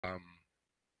All right.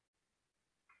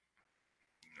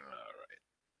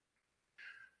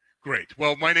 Great.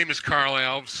 Well, my name is Carl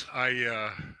Alves.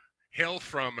 I hail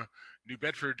from New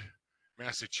Bedford,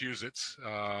 Massachusetts.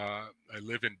 I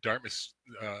live in Dartmouth,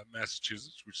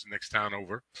 Massachusetts, which is the next town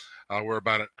over. We're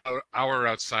about an hour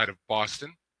outside of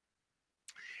Boston.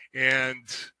 And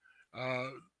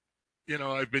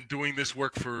I've been doing this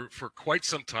work for quite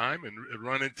some time and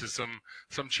run into some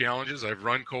challenges. I've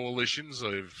run coalitions.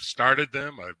 I've started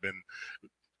them. I've been,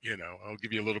 I'll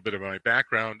give you a little bit of my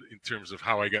background in terms of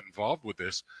how I got involved with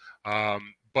this.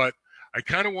 But I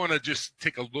kind of want to just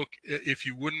take a look, if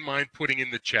you wouldn't mind putting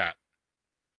in the chat.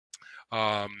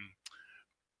 If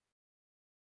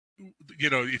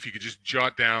you could just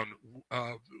jot down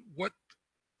what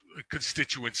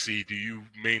constituency do you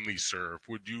mainly serve?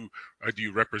 Do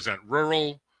you represent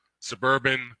rural,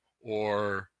 suburban,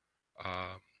 or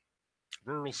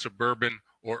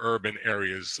urban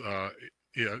areas of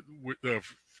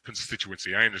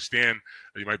constituency? I understand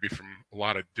that you might be from a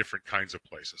lot of different kinds of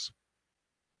places.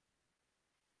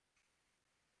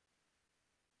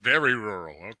 Very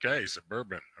rural. Okay,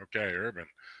 suburban. Okay, urban.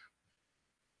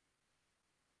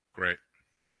 Great.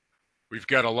 We've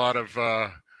got a lot of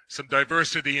some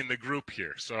diversity in the group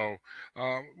here, so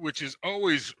which is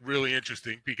always really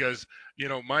interesting because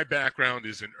my background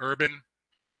is in urban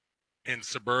and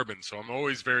suburban, so I'm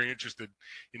always very interested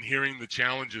in hearing the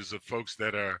challenges of folks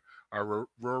that are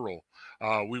rural.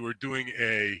 We were doing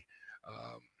a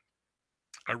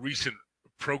recent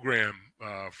program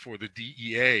for the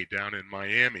DEA down in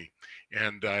Miami,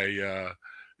 and I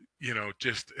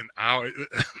just an hour.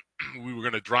 We were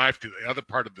going to drive to the other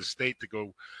part of the state to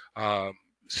go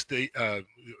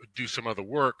do some other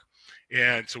work,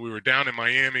 and so we were down in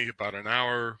Miami about an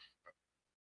hour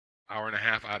and a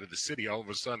half out of the city. All of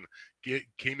a sudden,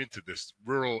 came into this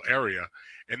rural area,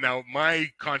 and now my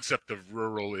concept of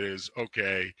rural is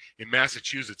okay. In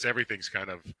Massachusetts, everything's kind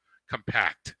of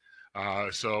compact,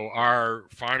 so our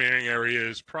farming area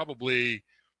is probably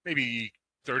maybe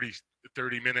 30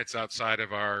 minutes outside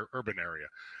of our urban area.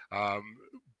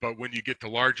 But when you get to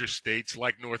larger states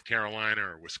like North Carolina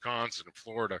or Wisconsin and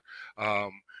Florida,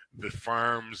 the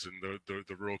farms and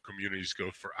the rural communities go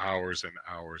for hours and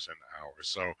hours and hours.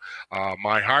 So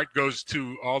my heart goes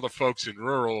to all the folks in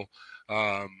rural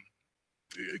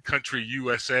country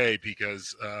USA,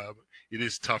 because it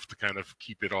is tough to kind of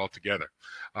keep it all together.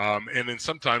 And then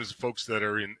sometimes folks that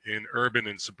are in urban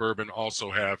and suburban also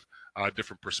have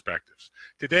different perspectives.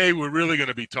 Today, we're really going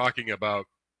to be talking about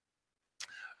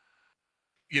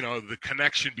the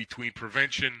connection between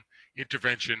prevention,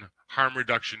 intervention, harm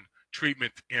reduction,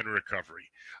 treatment, and recovery.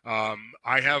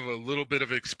 I have a little bit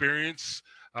of experience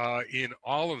in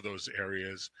all of those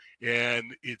areas,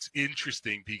 and it's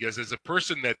interesting because as a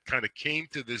person that kind of came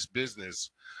to this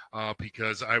business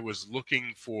because I was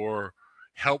looking for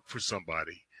help for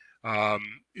somebody,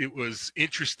 it was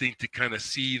interesting to kind of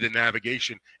see the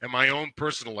navigation and my own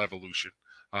personal evolution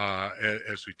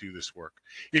as we do this work.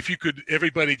 If you could,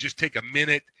 everybody, just take a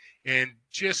minute and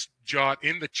just jot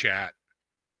in the chat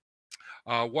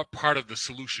what part of the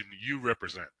solution you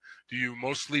represent. Do you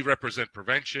mostly represent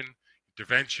prevention,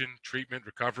 intervention, treatment,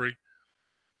 recovery?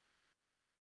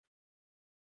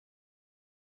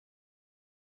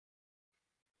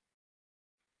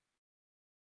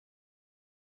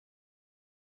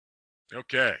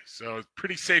 Okay, so it's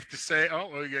pretty safe to say, oh,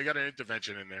 well, you got an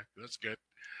intervention in there. That's good.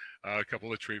 A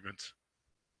couple of treatments.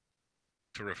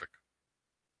 Terrific.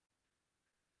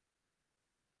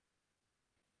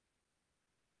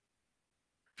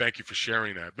 Thank you for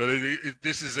sharing that. But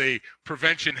this is a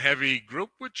prevention-heavy group,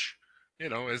 which,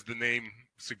 as the name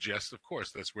suggests, of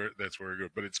course, that's where we're good.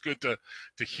 But it's good to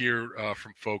hear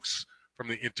from folks from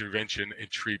the intervention and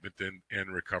treatment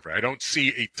and recovery. I don't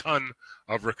see a ton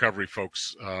of recovery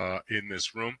folks in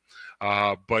this room,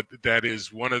 but that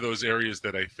is one of those areas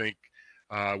that I think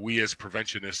we as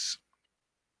preventionists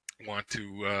want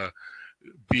to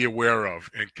be aware of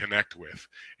and connect with.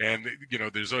 And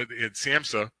there's in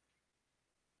SAMHSA,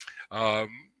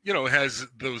 has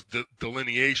those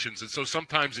delineations, and so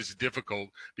sometimes it's difficult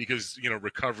because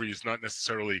recovery is not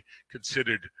necessarily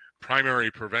considered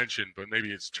primary prevention, but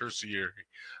maybe it's tertiary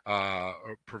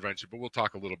prevention. But we'll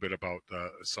talk a little bit about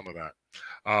some of that.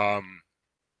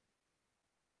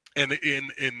 And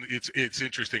it's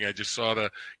interesting. I just saw the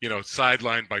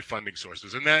sidelined by funding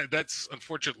sources, and that's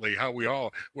unfortunately how we're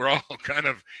all kind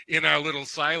of in our little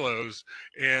silos.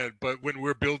 But when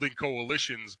we're building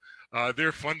coalitions,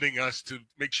 they're funding us to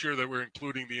make sure that we're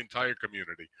including the entire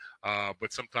community.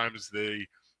 But sometimes they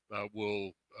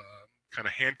will kind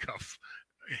of handcuff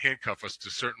handcuff us to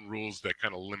certain rules that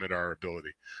kind of limit our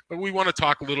ability. But we want to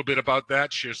talk a little bit about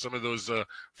that, share some of those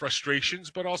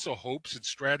frustrations, but also hopes and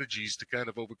strategies to kind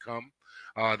of overcome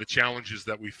the challenges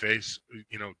that we face,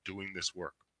 doing this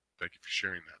work. Thank you for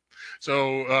sharing that.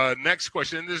 So next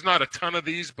question, and there's not a ton of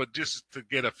these, but just to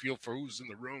get a feel for who's in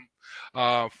the room,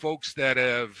 folks that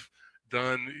have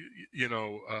done,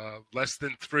 less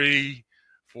than 3,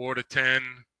 4 to 10,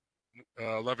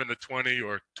 11 to 20,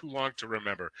 or too long to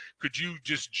remember. Could you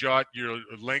just jot your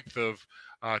length of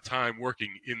time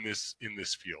working in this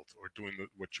field or doing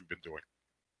what you've been doing?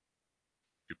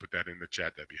 You put that in the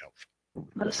chat, that'd be helpful.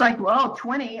 Looks like, well,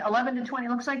 11 to 20.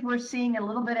 Looks like we're seeing a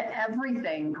little bit of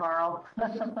everything, Carl.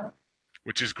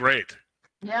 Which is great.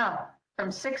 Yeah, from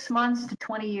 6 months to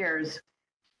 20 years.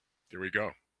 There we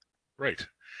go. Right.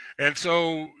 And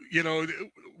so,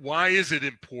 why is it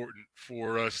important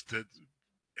for us to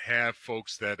have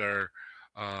folks that are,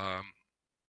 at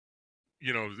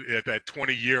that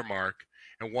 20-year mark?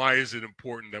 And why is it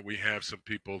important that we have some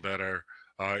people that are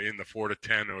in the 4 to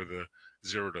 10 or the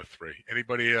 0 to 3?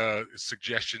 Anybody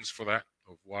suggestions for that,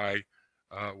 of why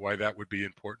that would be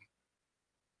important?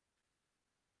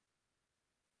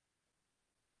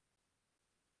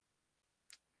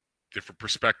 Different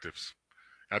perspectives.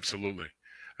 Absolutely.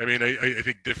 I mean, I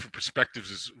think different perspectives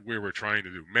is where we're trying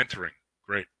to do. Mentoring.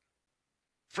 Great.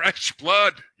 Fresh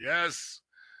blood. Yes.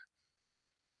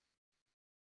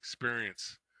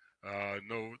 Experience.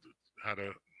 Know how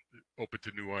to open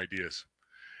to new ideas.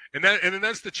 And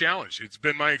that's the challenge. It's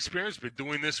been my experience, been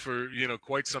doing this for,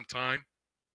 quite some time.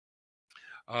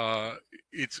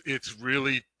 It's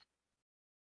really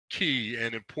key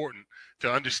and important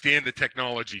to understand the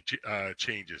technology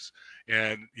changes,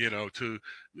 and to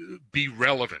be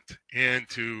relevant and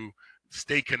to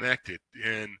stay connected,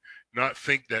 and not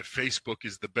think that Facebook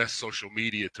is the best social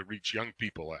media to reach young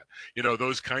people at,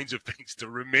 those kinds of things, to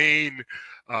remain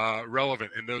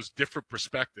relevant in those different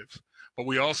perspectives. But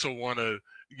we also want to,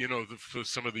 for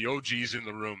some of the OGs in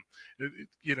the room,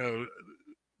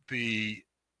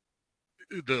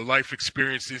 the life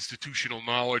experience, institutional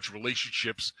knowledge,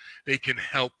 relationships, they can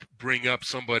help bring up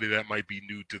somebody that might be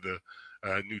new to the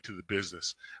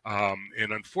business.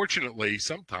 And unfortunately,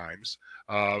 sometimes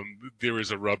there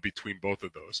is a rub between both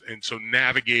of those. And so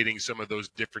navigating some of those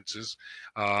differences,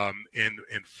 and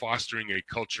fostering a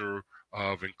culture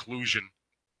of inclusion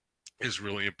is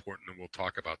really important, and we'll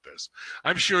talk about this.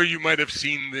 I'm sure you might have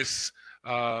seen this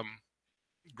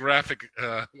graphic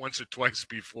once or twice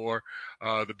before,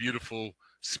 the beautiful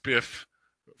spiff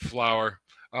flower.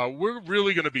 We're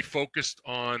really going to be focused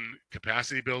on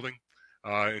capacity building,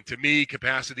 and to me,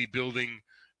 capacity building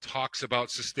talks about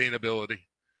sustainability,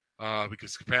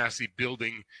 because capacity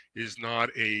building is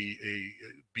not a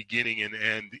beginning and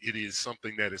end. It is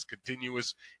something that is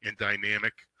continuous and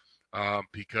dynamic,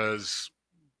 because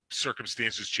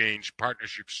circumstances change,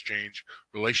 partnerships change,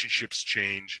 relationships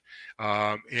change,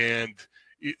 and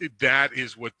that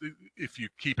is what, if you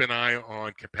keep an eye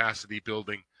on capacity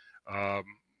building, as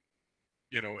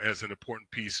an important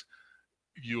piece,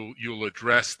 you'll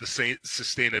address the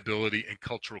sustainability and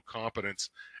cultural competence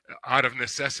out of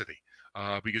necessity,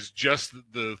 because just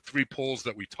the 3 poles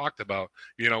that we talked about,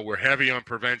 we're heavy on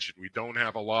prevention. We don't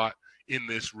have a lot in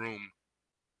this room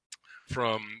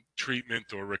from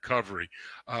treatment or recovery,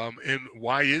 and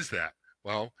why is that?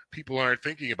 Well, people aren't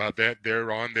thinking about that.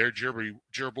 They're on their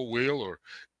gerbil wheel or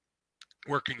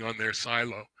working on their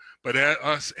silo. But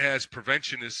us as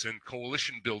preventionists and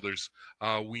coalition builders,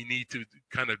 we need to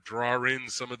kind of draw in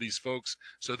some of these folks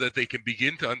so that they can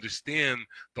begin to understand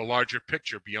the larger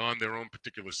picture beyond their own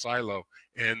particular silo.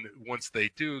 And once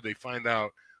they do, they find out,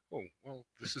 oh, well,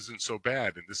 this isn't so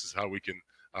bad, and this is how we can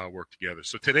work together.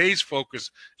 So today's focus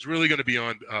is really going to be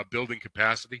on building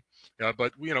capacity,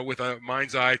 but with a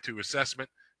mind's eye to assessment,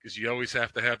 because you always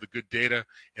have to have the good data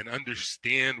and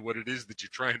understand what it is that you're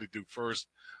trying to do first,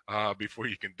 before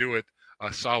you can do it.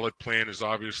 A solid plan is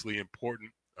obviously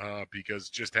important, because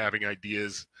just having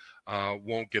ideas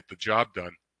won't get the job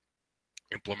done.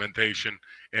 Implementation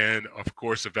and, of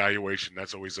course, evaluation,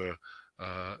 that's always an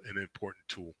important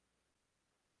tool.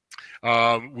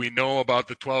 We know about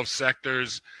the 12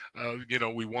 sectors.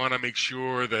 We want to make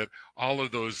sure that all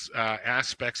of those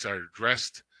aspects are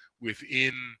addressed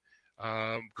within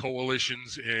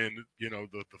coalitions and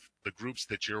the groups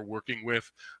that you're working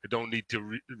with. I don't need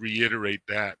to reiterate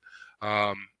that,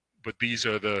 but these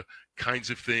are the kinds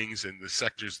of things and the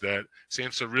sectors that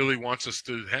SAMHSA really wants us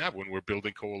to have when we're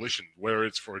building coalition, whether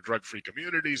it's for drug-free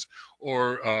communities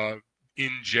or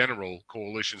in general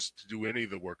coalitions to do any of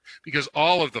the work, because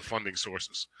all of the funding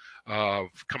sources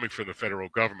coming from the federal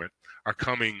government are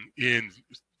coming in,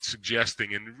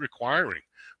 suggesting and requiring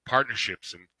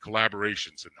partnerships and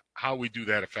collaborations, and how we do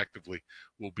that effectively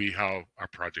will be how our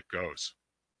project goes.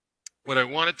 What I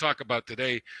want to talk about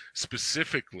today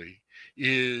specifically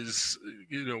is,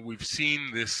 we've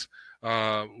seen this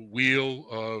wheel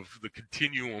of the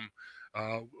continuum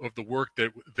of the work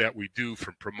that we do,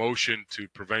 from promotion to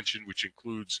prevention, which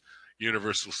includes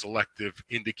universal, selective,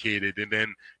 indicated, and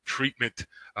then treatment,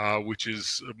 which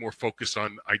is more focused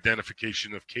on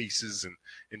identification of cases and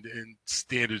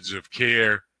standards of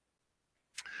care.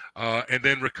 And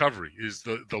then recovery is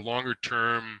the longer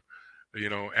term,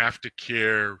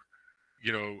 aftercare,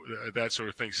 that sort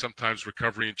of thing. Sometimes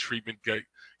recovery and treatment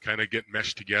kind of get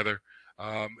meshed together,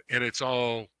 and it's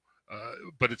all,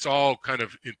 but it's all kind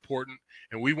of important.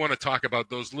 And we want to talk about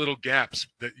those little gaps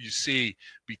that you see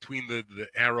between the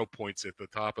arrow points at the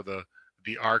top of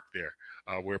the arc there,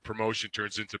 where promotion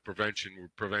turns into prevention, where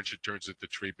prevention turns into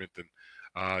treatment, and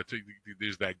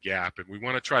there's that gap, and we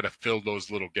want to try to fill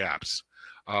those little gaps.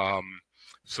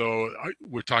 So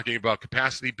we're talking about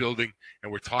capacity building,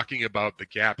 and we're talking about the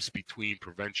gaps between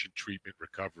prevention, treatment,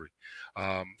 recovery,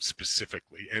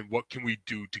 specifically, and what can we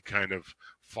do to kind of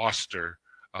foster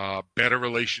better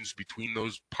relations between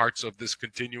those parts of this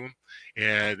continuum,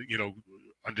 and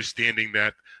understanding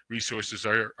that resources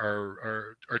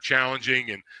are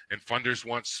challenging, and funders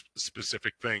want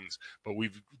specific things, but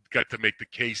we've got to make the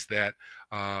case that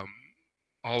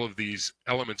all of these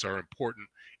elements are important,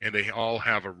 and they all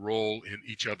have a role in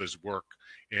each other's work.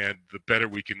 And the better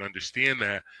we can understand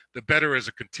that, the better as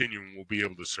a continuum we'll be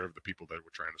able to serve the people that we're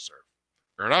trying to serve.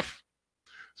 Fair enough?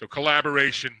 So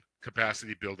collaboration,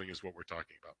 capacity building is what we're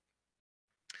talking about.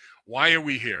 Why are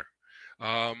we here?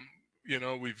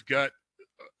 We've got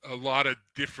a lot of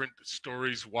different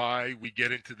stories why we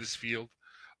get into this field.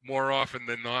 More often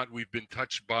than not, we've been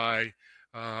touched by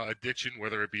addiction,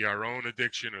 whether it be our own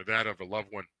addiction or that of a loved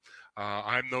one.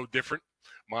 I'm no different.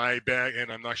 My bag,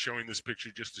 and I'm not showing this picture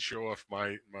just to show off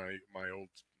my old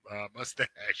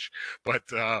mustache, but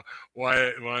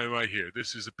why am I here?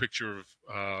 This is a picture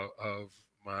of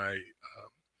my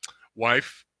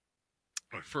wife,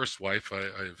 my first wife.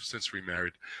 I have since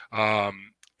remarried,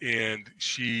 and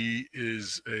she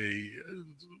is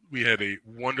we had a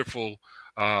wonderful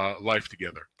life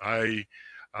together. I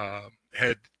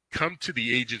had come to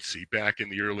the agency back in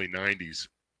the early 90s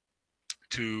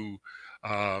to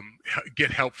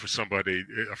get help for somebody,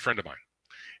 a friend of mine.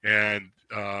 And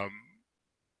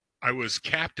I was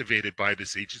captivated by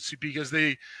this agency because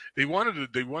they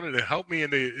wanted to help me,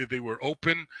 and they were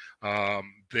open,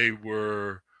 they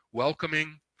were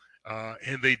welcoming,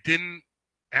 and they didn't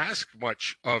ask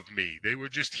much of me. They were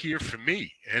just here for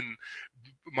me. And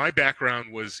my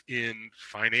background was in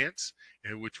finance,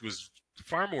 and which was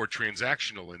far more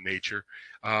transactional in nature.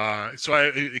 So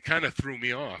it kind of threw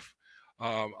me off.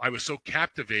 I was so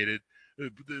captivated.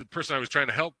 The person I was trying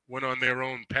to help went on their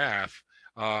own path,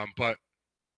 but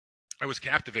I was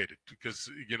captivated because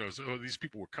so these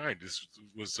people were kind. This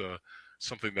was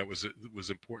something that was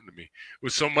important to me. It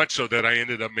was so much so that I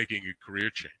ended up making a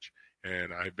career change,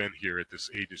 and I've been here at this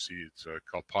agency. It's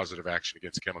called Positive Action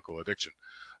Against Chemical Addiction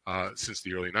since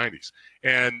the early 90s.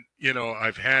 And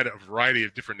I've had a variety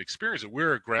of different experiences.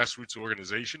 We're a grassroots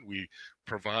organization. We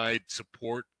provide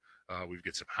support. We've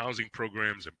got some housing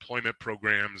programs, employment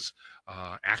programs,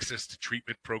 access to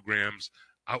treatment programs,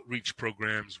 outreach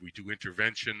programs. We do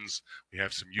interventions. We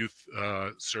have some youth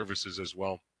services as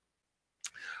well.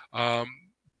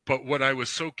 But what I was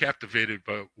so captivated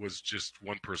by was just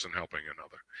one person helping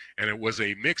another. And it was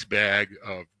a mixed bag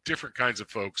of different kinds of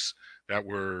folks that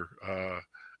were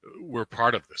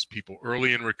part of this. People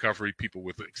early in recovery, people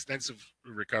with extensive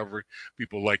recovery,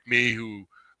 people like me who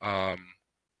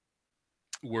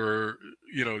were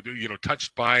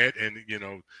touched by it, and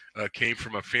came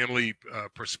from a family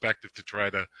perspective to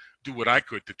try to do what I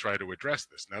could to try to address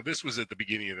this. Now, this was at the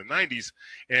beginning of the 90s,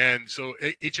 and so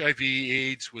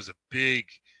HIV/AIDS was a big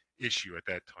issue at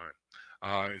that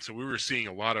time, and so we were seeing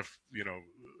a lot of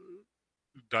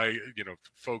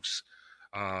folks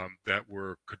that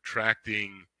were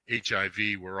contracting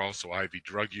HIV were also IV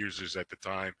drug users at the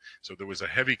time, so there was a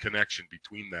heavy connection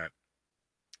between that.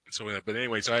 So, but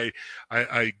anyways,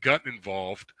 I got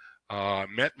involved,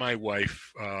 met my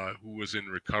wife, who was in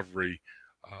recovery,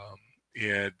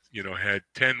 and had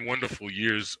 10 wonderful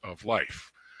years of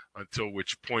life, until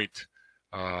which point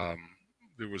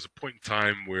there was a point in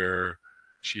time where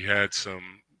she had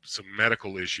some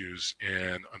medical issues,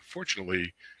 and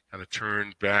unfortunately kind of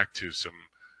turned back to some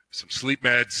sleep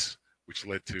meds, which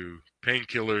led to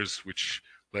painkillers, which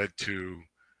led to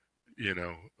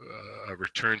a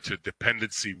return to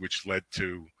dependency, which led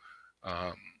to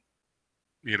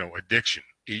addiction.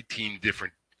 18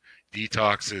 different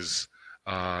detoxes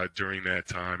during that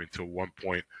time, until one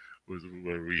point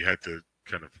where we had to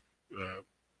kind of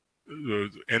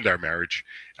end our marriage.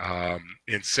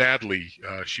 And sadly,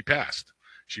 she passed.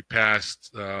 She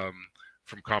passed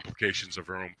from complications of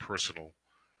her own personal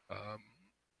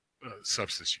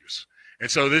substance use. And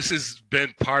so this has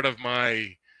been part of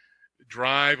my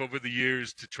drive over the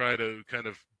years to try to kind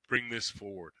of bring this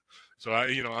forward. So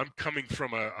I'm coming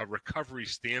from a recovery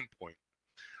standpoint.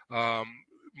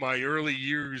 My early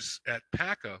years at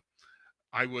PACA,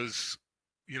 I was,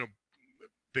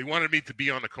 they wanted me to be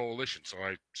on the coalition, so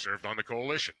I served on the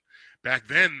coalition. Back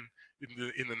then,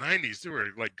 in the 90s, there were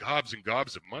like gobs and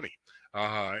gobs of money,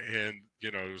 and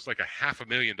it was like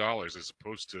 $500,000 as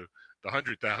opposed to the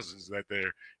 100,000s that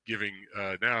they're giving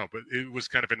now. But it was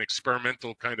kind of an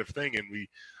experimental kind of thing, and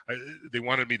they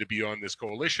wanted me to be on this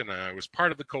coalition. I was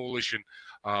part of the coalition,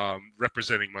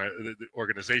 representing the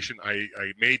organization. I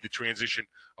made the transition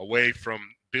away from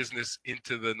business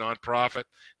into the nonprofit.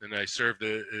 Then I served.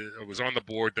 I was on the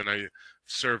board. Then I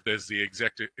served as the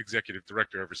executive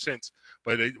director ever since.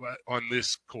 But on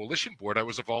this coalition board, I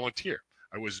was a volunteer.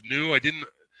 I was new. I didn't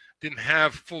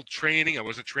have full training. I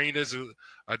wasn't trained as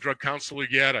a drug counselor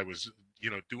yet. I was,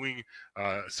 doing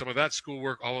some of that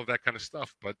schoolwork, all of that kind of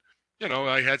stuff. But,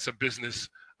 I had some business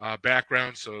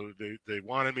background, so they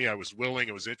wanted me. I was willing.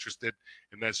 I was interested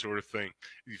in that sort of thing.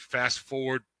 You fast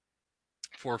forward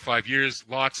 4 or 5 years,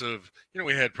 lots of,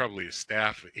 we had probably a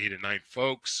staff of 8 or 9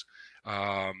 folks,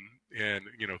 and,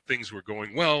 things were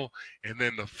going well, and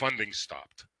then the funding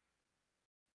stopped.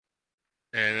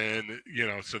 And,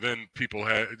 so then people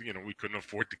had, we couldn't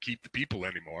afford to keep the people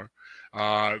anymore.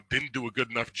 Didn't do a good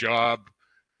enough job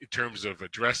in terms of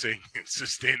addressing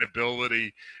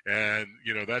sustainability and,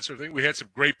 that sort of thing. We had some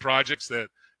great projects that,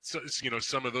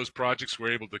 some of those projects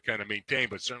were able to kind of maintain,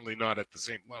 but certainly not at the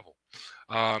same level.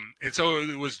 And so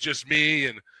it was just me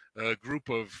and a group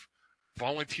of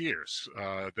volunteers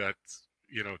that,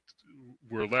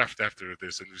 were left after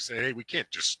this, and we say, hey, we can't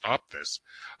just stop this.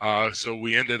 So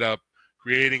we ended up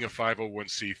creating a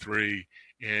 501c3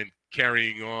 and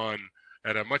carrying on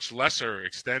at a much lesser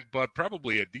extent, but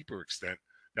probably a deeper extent,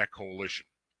 that coalition.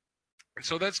 And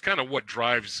so that's kind of what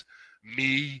drives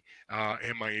me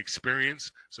and my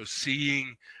experience. So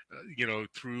seeing,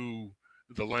 through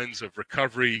the lens of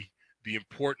recovery, the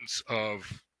importance of,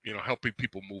 helping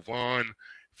people move on,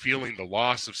 feeling the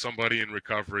loss of somebody in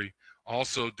recovery,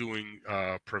 also doing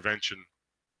prevention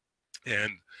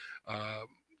and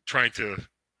trying to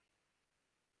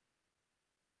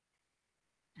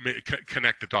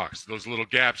connect the dots, those little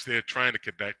gaps. They're trying to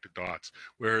connect the dots.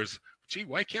 Whereas, gee,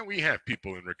 why can't we have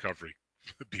people in recovery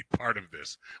be part of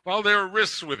this? Well, there are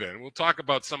risks with it. We'll talk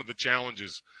about some of the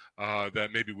challenges that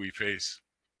maybe we face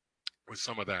with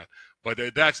some of that. But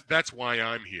that's why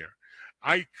I'm here.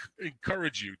 I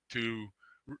encourage you to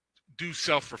do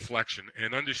self-reflection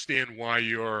and understand why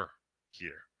you're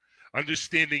here.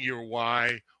 Understanding your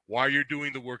why you're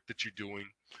doing the work that you're doing.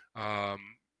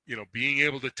 Being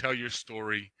able to tell your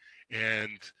story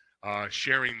and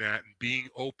sharing that and being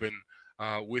open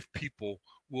with people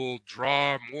will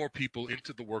draw more people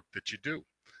into the work that you do.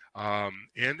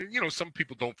 And some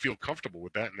people don't feel comfortable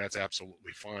with that, and that's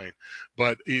absolutely fine.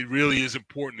 But it really is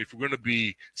important, if we're going to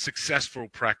be successful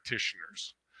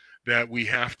practitioners, that we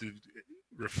have to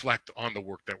reflect on the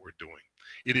work that we're doing.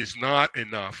 It is not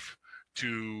enough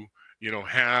to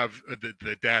have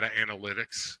the data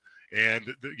analytics and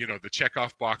the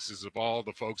checkoff boxes of all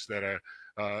the folks that are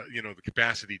the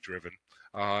capacity driven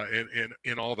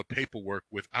and all the paperwork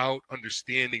without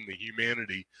understanding the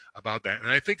humanity about that.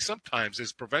 And I think sometimes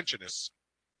as preventionists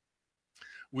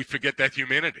we forget that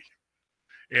humanity,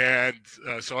 and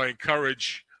so I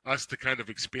encourage us to kind of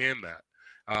expand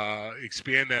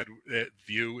that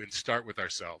view and start with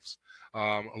ourselves.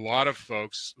 A lot of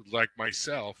folks like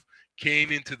myself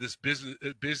came into this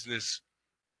business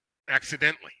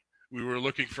accidentally. We were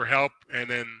looking for help, and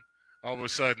then all of a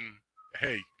sudden,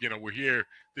 hey, we're here.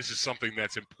 This is something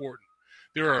that's important.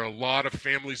 There are a lot of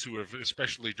families who have,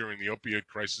 especially during the opioid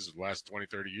crisis of the last 20,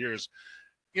 30 years,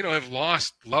 have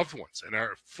lost loved ones and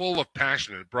are full of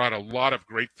passion and brought a lot of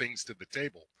great things to the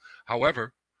table.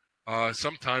 However,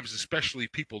 sometimes, especially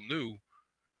people new,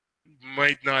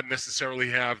 might not necessarily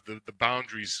have the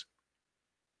boundaries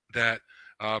that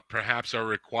perhaps are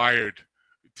required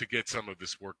to get some of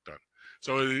this work done.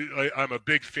 So I'm a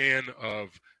big fan of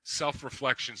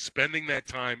self-reflection, spending that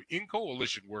time in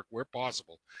coalition work where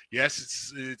possible.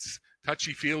 Yes, it's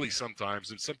touchy-feely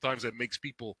sometimes, and sometimes it makes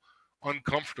people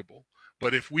uncomfortable.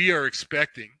 But if we are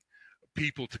expecting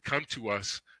people to come to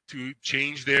us to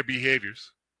change their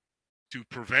behaviors, to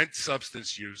prevent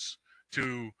substance use,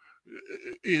 to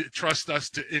trust us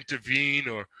to intervene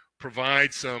or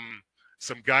provide some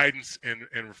guidance and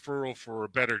referral for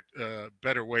a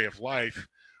better way of life,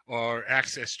 or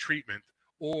access treatment,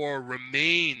 or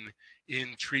remain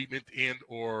in treatment and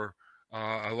or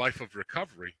a life of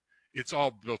recovery. It's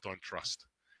all built on trust,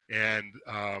 and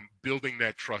building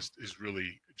that trust is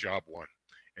really job one.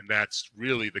 And that's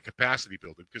really the capacity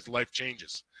building, because life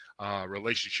changes,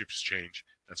 relationships change.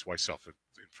 That's why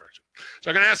self-infection. So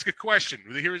I'm going to ask a question.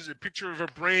 Here is a picture of a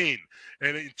brain,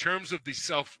 and in terms of the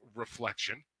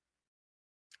self-reflection,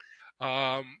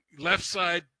 left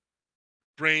side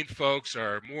brain folks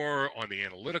are more on the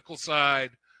analytical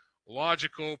side,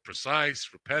 logical, precise,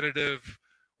 repetitive,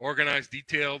 organized,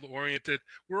 detailed, oriented.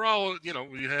 We're all,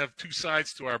 we have two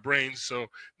sides to our brains, so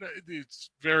it's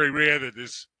very rare that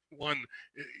there's one,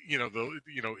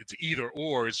 it's either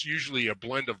or. It's usually a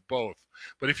blend of both.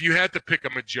 But if you had to pick a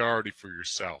majority for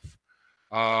yourself,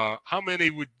 how many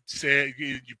would say,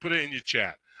 you put it in your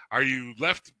chat, are you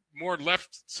more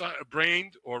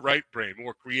left-brained or right-brained,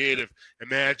 more creative,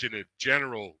 imaginative,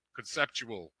 general,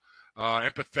 conceptual,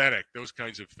 empathetic, those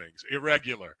kinds of things,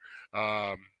 irregular?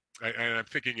 And I'm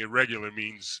thinking irregular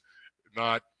means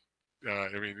not,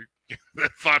 the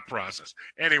thought process.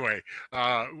 Anyway,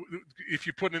 if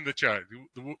you put in the chat,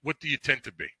 what do you tend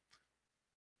to be?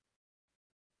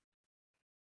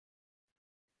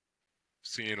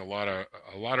 Seeing a lot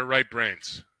of right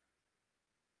brains.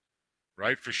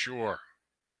 Right, for sure.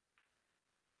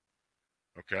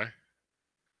 Okay.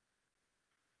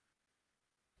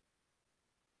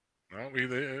 Well,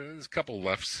 there's a couple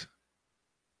lefts.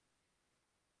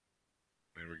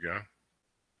 There we go.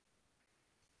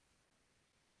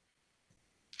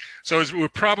 So we're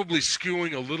probably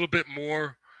skewing a little bit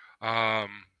more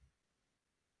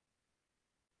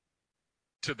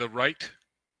to the right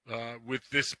with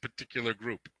this particular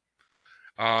group.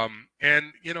 And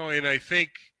I think,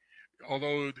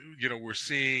 although, we're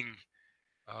seeing,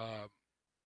 let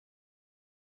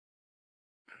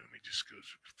me just go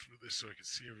through this so I can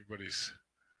see everybody's.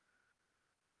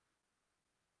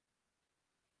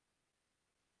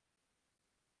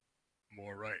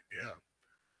 More right, yeah.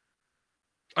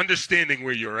 Understanding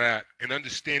where you're at and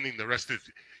understanding the rest of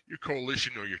your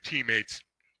coalition or your teammates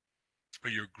or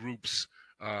your groups,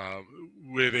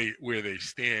 where they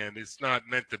stand. It's not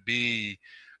meant to be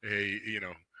a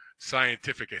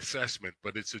scientific assessment,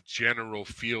 but it's a general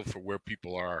feel for where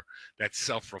people are. That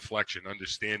self-reflection,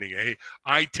 understanding, hey,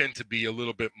 I tend to be a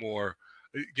little bit more,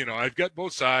 I've got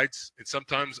both sides, and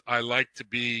sometimes I like to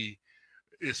be,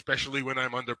 especially when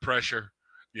I'm under pressure,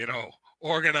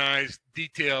 organized,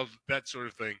 detailed, that sort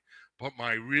of thing. But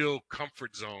my real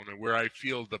comfort zone and where I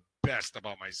feel the best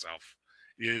about myself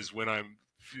is when I'm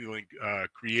feeling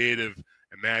creative,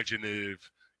 imaginative,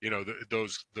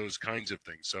 those kinds of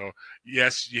things. So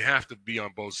yes, you have to be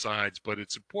on both sides, but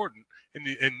it's important. And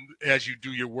as you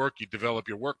do your work, you develop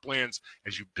your work plans,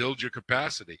 as you build your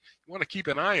capacity, you want to keep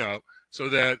an eye out so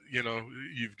that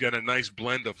you've got a nice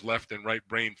blend of left and right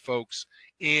brain folks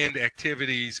and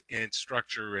activities and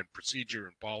structure and procedure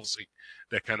and policy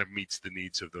that kind of meets the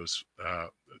needs of those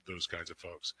kinds of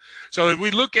folks. So if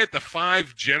we look at the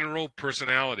 5 general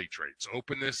personality traits: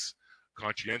 openness,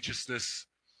 conscientiousness,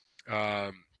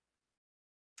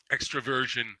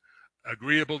 extroversion,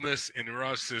 agreeableness, and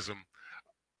neuroticism.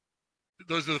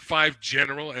 Those are the 5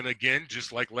 general. And again,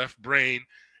 just like left,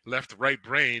 right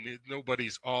brain,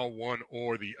 nobody's all one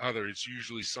or the other. It's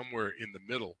usually somewhere in the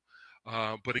middle.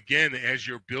 But again, as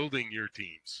you're building your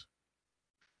teams,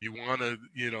 you want to,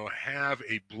 have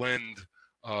a blend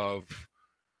of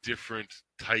different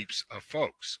types of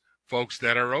folks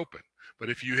that are open. But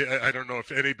if I don't know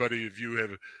if anybody of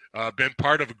you have been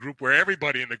part of a group where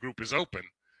everybody in the group is open,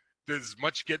 does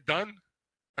much get done?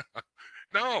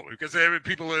 No, because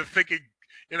people are thinking,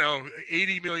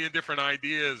 80 million different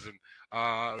ideas, and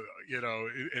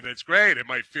and it's great. It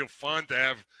might feel fun to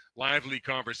have lively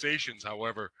conversations.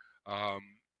 However,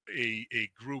 a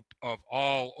group of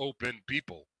all open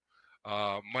people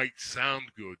might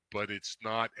sound good, but it's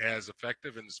not as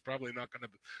effective, and it's probably not going to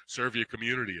serve your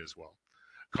community as well.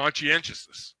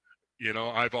 Conscientiousness.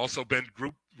 I've also been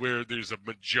grouped where there's a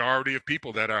majority of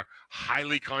people that are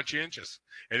highly conscientious,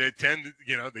 and they tend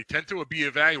to be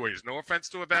evaluators. No offense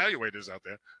to evaluators out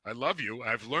there. I love you.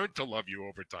 I've learned to love you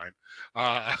over time.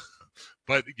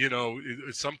 But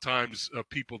sometimes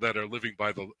people that are living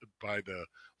by the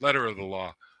letter of the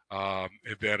law,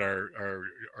 that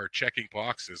are checking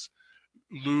boxes,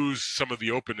 lose some of the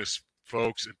openness,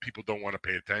 folks, and people don't want to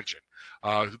pay attention.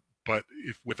 But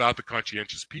without the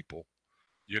conscientious people,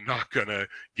 you're not going to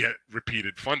get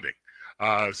repeated funding.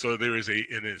 So there is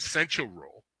an essential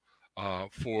role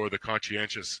for the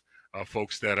conscientious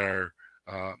folks that are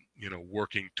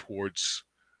working towards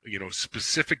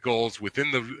specific goals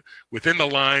within the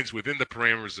lines, within the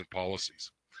parameters and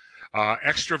policies.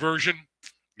 Extroversion,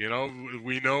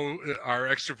 we know our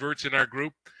extroverts in our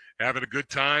group having a good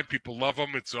time. People love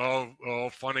them. It's all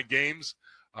fun and games.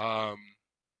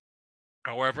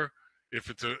 However, if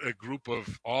it's a group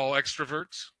of all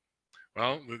extroverts,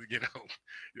 well,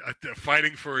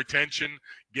 fighting for attention,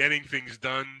 getting things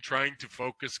done, trying to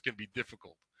focus can be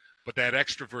difficult. But that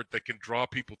extrovert that can draw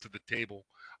people to the table,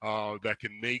 that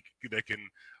can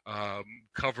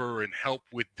cover and help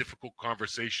with difficult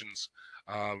conversations,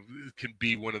 can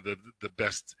be one of the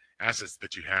best assets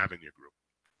that you have in your group.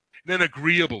 And then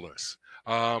agreeableness.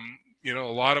 A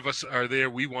lot of us are there.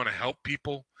 We want to help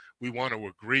people. We want to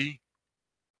agree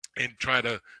and try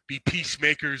to be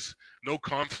peacemakers, no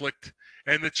conflict.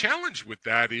 And the challenge with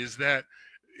that is that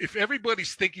if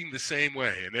everybody's thinking the same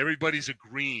way and everybody's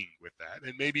agreeing with that,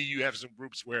 and maybe you have some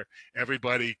groups where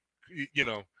everybody,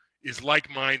 is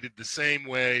like-minded the same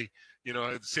way,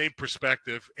 the same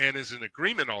perspective, and is in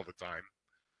agreement all the time,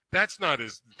 that's not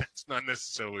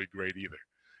necessarily great either.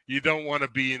 You don't want to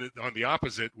be on the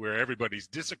opposite where everybody's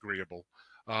disagreeable,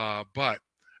 but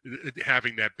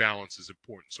having that balance is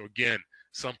important. So again,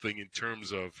 something in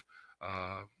terms of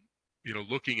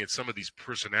looking at some of these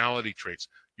personality traits,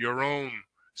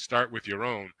 start with your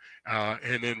own,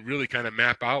 and then really kind of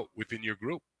map out within your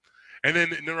group. And then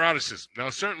neuroticism. Now,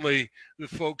 certainly the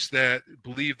folks that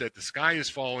believe that the sky is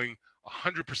falling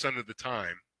 100% of the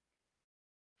time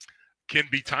can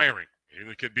be tiring.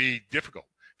 It can be difficult.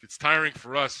 If it's tiring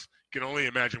for us, you can only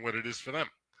imagine what it is for them.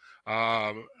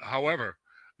 However,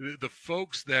 the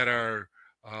folks that are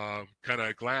kind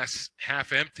of glass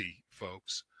half empty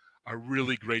folks are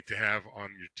really great to have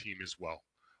on your team as well,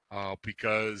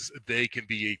 because they can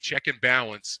be a check and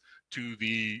balance to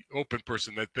the open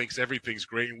person that thinks everything's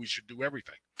great and we should do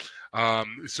everything.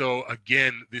 So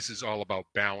again, this is all about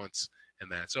balance and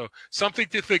that. So something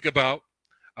to think about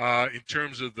in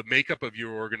terms of the makeup of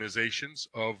your organizations,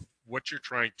 of what you're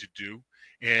trying to do,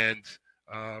 and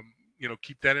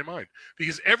keep that in mind,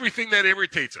 because everything that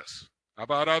irritates us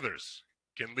about others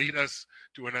can lead us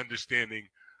to an understanding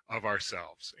of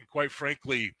ourselves. And quite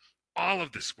frankly, all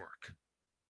of this work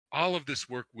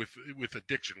with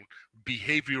addiction,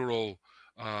 behavioral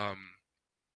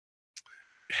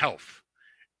health,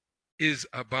 is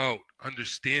about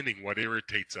understanding what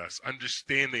irritates us,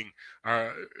 understanding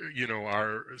our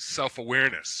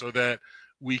self-awareness, so that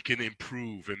we can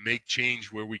improve and make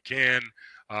change where we can,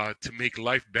 to make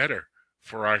life better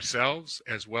for ourselves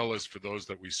as well as for those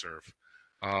that we serve,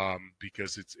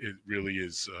 because it really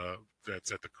is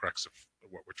that's at the crux of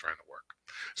what we're trying to work.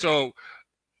 So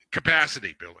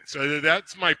capacity building. So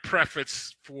that's my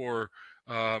preface for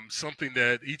something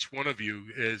that each one of you,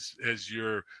 as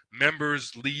your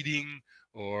members leading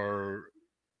or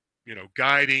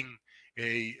guiding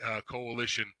a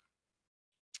coalition,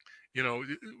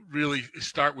 really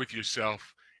start with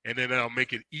yourself, and then I'll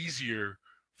make it easier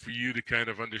for you to kind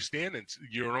of understand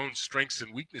your own strengths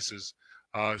and weaknesses,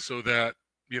 so that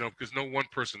because no one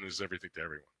person is everything to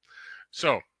everyone.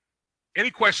 So,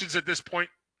 any questions at this point?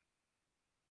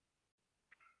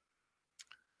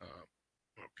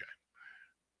 Okay.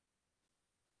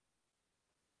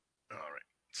 All right.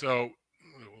 So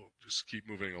we'll just keep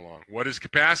moving along. What is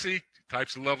capacity?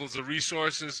 Types of levels of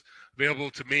resources available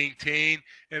to maintain,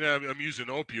 and I'm using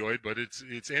opioid, but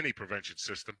it's any prevention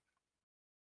system.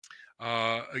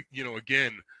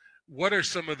 Again, what are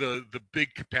some of the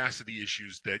big capacity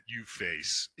issues that you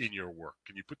face in your work?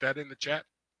 Can you put that in the chat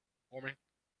for me?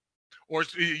 Or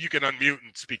you can unmute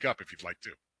and speak up if you'd like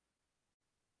to.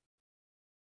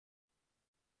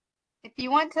 If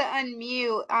you want to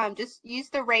unmute, just use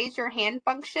the raise your hand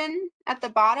function at the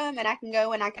bottom, and I can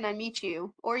go and I can unmute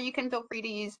you. Or you can feel free to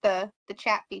use the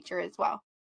chat feature as well.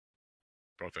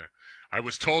 Both. I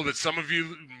was told that some of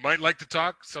you might like to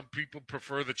talk. Some people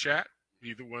prefer the chat.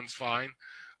 Either one's fine.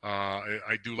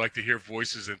 I do like to hear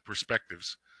voices and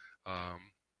perspectives.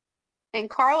 And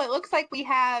Carl, it looks like we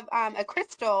have a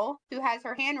Crystal who has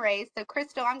her hand raised. So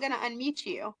Crystal, I'm going to unmute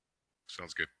you.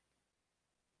 Sounds good.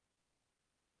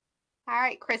 All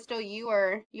right, Crystal, you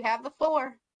have the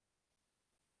floor.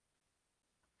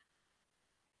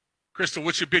 Crystal,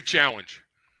 what's your big challenge?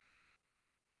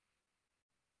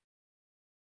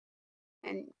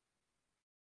 And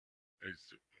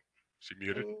Is she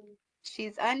muted?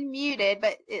 She's unmuted,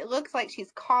 but it looks like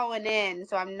she's calling in,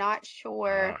 so I'm not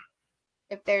sure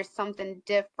if there's something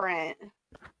different.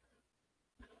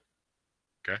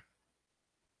 Okay.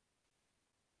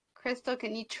 Crystal,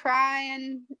 can you try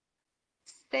and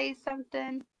say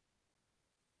something?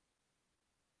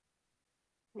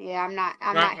 Yeah, I'm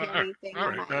All not right, hearing anything all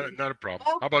on right, my end. not a problem.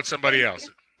 Well, How about somebody thank else?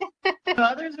 you. So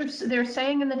others they're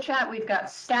saying in the chat, we've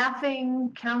got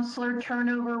staffing, counselor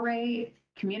turnover rate,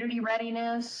 community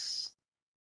readiness.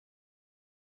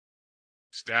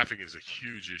 Staffing is a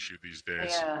huge issue these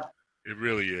days. Yeah. It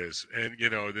really is. And you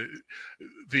know,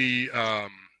 the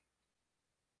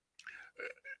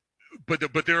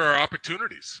but there are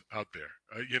opportunities out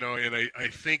there, you know, and I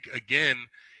think again,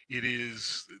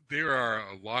 there are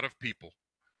a lot of people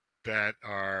that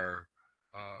are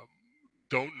um,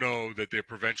 don't know that they're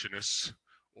preventionists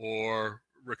or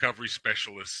recovery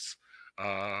specialists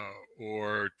uh,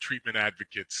 or treatment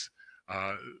advocates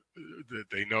uh, that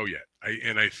they know yet.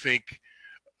 And I think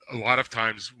a lot of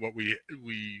times what we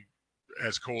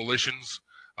as coalitions,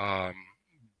 um,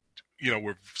 you know,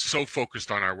 we're so focused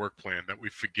on our work plan that we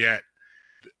forget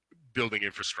building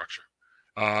infrastructure.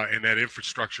 And that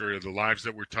infrastructure are the lives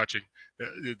that we're touching,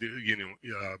 you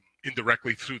know,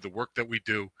 indirectly through the work that we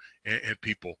do and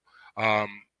people. Um,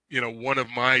 you know, one of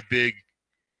my big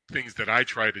things that I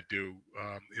try to do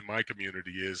in my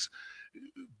community is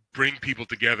bring people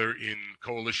together in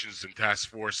coalitions and task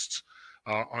forces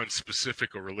on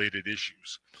specific or related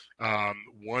issues.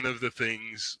 One of the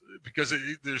things, because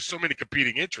there's so many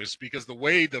competing interests, because the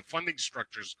way the funding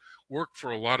structures work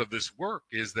for a lot of this work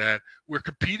is that we're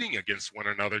competing against one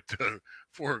another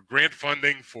for grant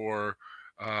funding, for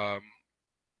um,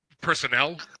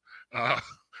 personnel. Uh,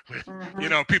 you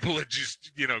know, people are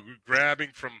just, you know, grabbing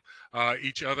from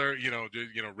each other, you know,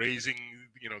 raising,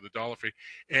 you know, the dollar fee,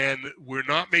 and we're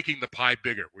not making the pie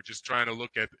bigger. We're just trying to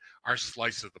look at our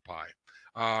slice of the pie.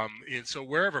 And so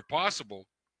wherever possible,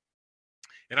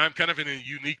 and I'm kind of in a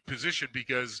unique position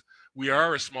because we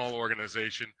are a small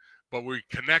organization, but we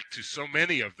connect to so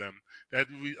many of them that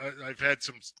I've had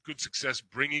some good success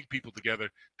bringing people together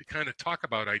to kind of talk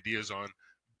about ideas on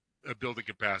building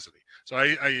capacity. So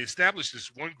I established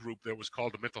this one group that was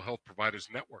called the Mental Health Providers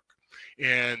Network.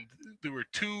 And there were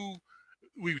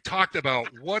we talked about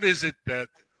what is it that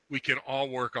we can all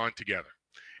work on together.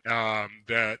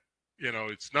 That, you know,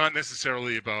 it's not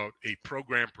necessarily about a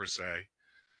program per se,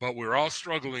 but we're all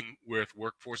struggling with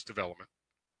workforce development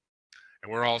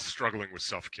and we're all struggling with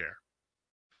self-care.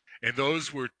 And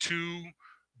those were two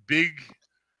big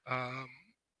um,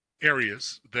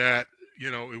 areas that, you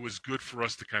know, it was good for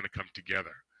us to kind of come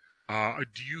together.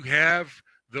 Do you have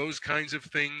those kinds of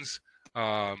things?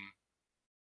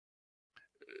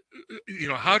 You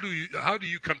know, how do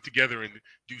you come together and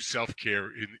do self-care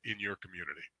in your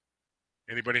community?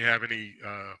 Anybody have any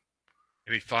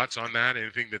thoughts on that?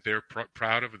 Anything that they're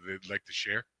proud of that they'd like to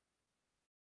share?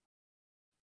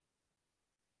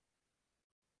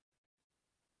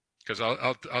 Because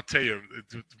I'll tell you,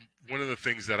 one of the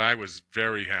things that I was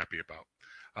very happy about,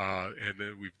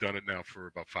 and we've done it now for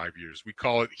about 5 years. We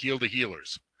call it Heal the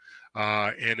Healers,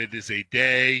 and it is a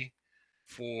day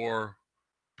for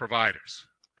providers,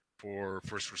 for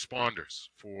first responders,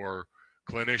 for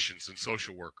clinicians and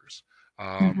social workers.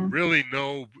 Really,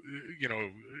 no, you know,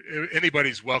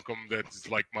 anybody's welcome that's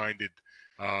like-minded,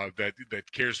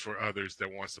 that cares for others,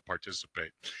 that wants to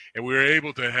participate. And we were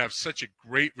able to have such a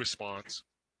great response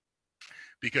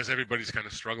because everybody's kind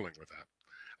of struggling with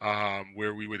that.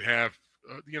 Where we would have,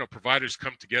 you know, providers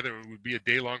come together, and it would be a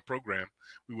day-long program.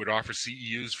 We would offer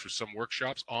CEUs for some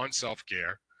workshops on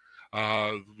self-care.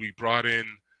 We brought in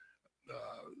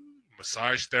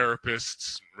massage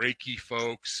therapists, Reiki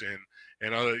folks,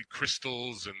 and other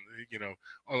crystals, and, you know,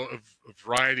 a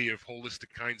variety of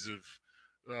holistic kinds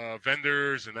of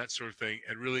vendors and that sort of thing,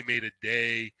 and really made a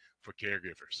day for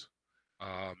caregivers.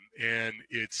 And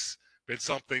it's been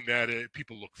something that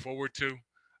people look forward to,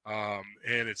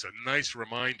 and it's a nice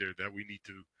reminder that we need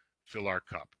to fill our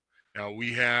cup. Now,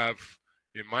 we have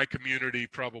in my community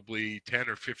probably 10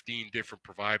 or 15 different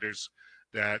providers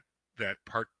that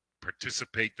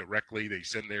participate directly. They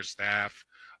send their staff,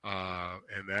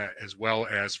 and that, as well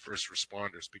as first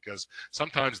responders, because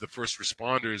sometimes the first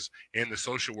responders and the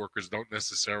social workers don't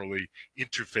necessarily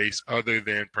interface other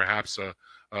than perhaps a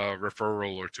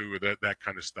referral or two, or that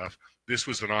kind of stuff. This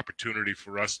was an opportunity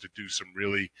for us to do some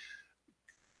really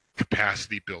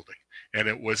capacity building, and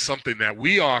it was something that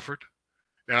we offered.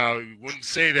 Now, I wouldn't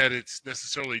say that it's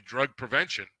necessarily drug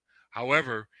prevention.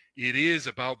 However, it is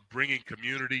about bringing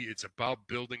community. It's about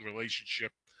building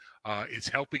relationship. It's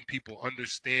helping people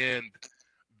understand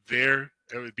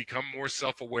become more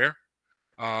self-aware,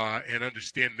 and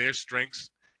understand their strengths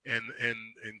and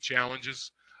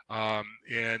challenges.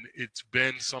 And it's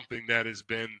been something that has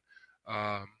been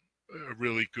um, a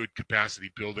really good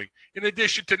capacity building, in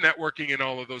addition to networking and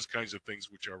all of those kinds of things,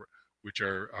 which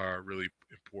are really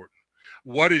important.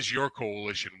 What is your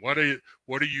coalition? What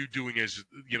are you doing as,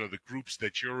 the groups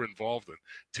that you're involved in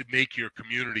to make your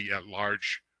community at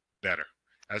large better,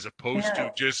 as opposed to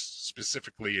Yeah. just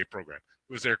specifically a program?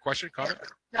 Was there a question, comment?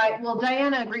 Well,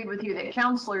 Diana agreed with you that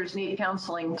counselors need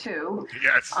counseling too.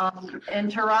 Yes.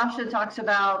 And Tarasha talks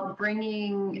about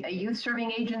bringing youth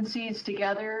serving agencies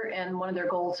together, and one of their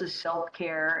goals is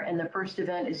self-care. And the first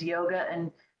event is yoga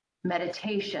and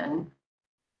meditation.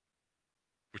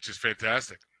 Which is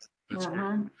fantastic. That's great.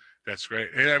 Mhm. That's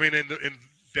great. And I mean, and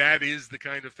that is the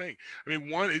kind of thing. I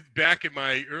mean, back in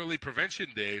my early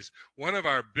prevention days, one of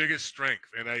our biggest strengths,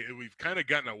 and we've kind of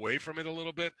gotten away from it a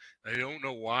little bit. I don't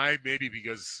know why. Maybe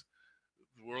because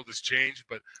the world has changed,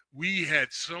 but we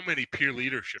had so many peer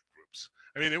leadership groups.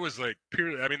 I mean, it was like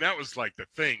peer. I mean, that was like the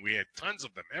thing. We had tons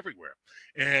of them everywhere,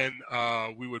 and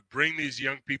we would bring these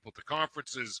young people to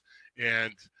conferences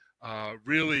and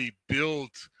really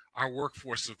build our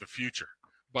workforce of the future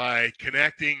by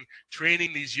connecting,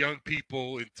 training these young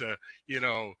people into,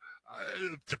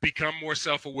 to become more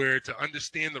self-aware, to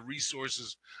understand the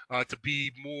resources, to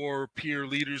be more peer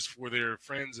leaders for their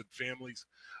friends and families.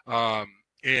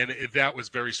 And that was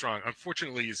very strong.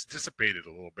 Unfortunately, it's dissipated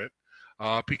a little bit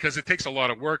because it takes a lot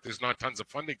of work. There's not tons of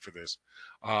funding for this,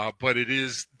 but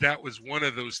that was one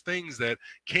of those things that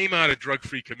came out of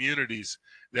drug-free communities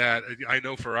that I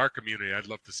know for our community, I'd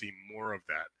love to see more of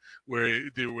that, where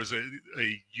there was a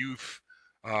youth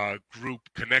group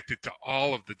connected to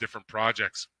all of the different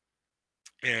projects.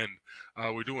 And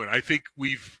I think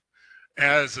we've,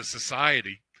 as a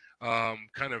society,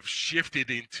 kind of shifted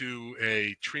into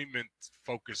a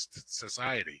treatment-focused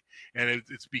society, and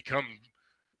it's become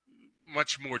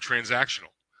much more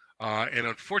transactional. And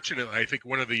unfortunately, I think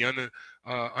one of the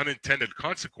unintended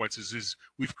consequences is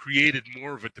we've created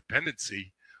more of a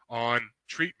dependency on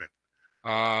treatment.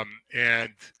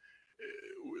 And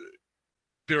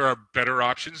there are better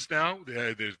options now.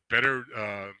 There's better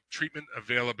treatment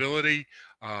availability,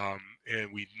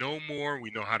 and we know more.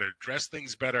 We know how to address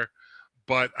things better.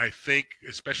 But I think,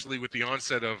 especially with the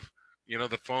onset of,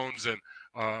 the phones and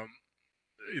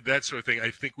that sort of thing,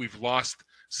 I think we've lost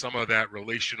some of that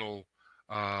relational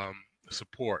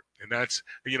support, and that's,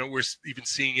 we're even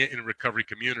seeing it in recovery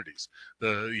communities.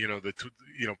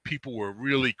 People were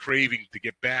really craving to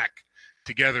get back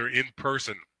together in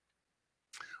person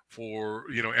for,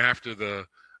 after the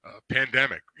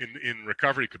pandemic in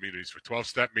recovery communities for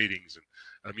 12-step meetings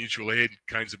and mutual aid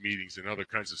kinds of meetings and other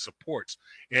kinds of supports.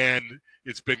 And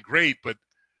it's been great, but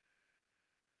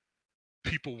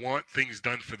people want things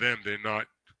done for them. They're not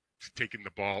taking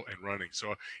the ball and running.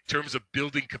 So in terms of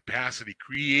building capacity,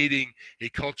 creating a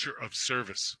culture of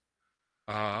service,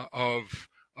 of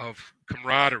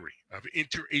camaraderie, of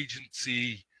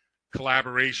interagency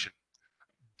collaboration,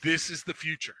 this is the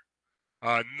future.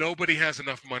 Nobody has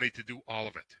enough money to do all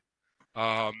of it.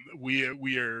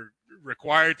 We are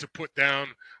required to put down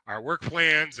our work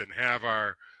plans and have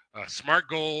our SMART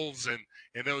goals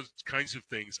and those kinds of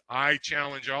things. I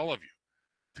challenge all of you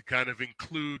to kind of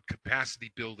include capacity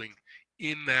building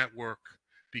in that work,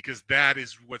 because that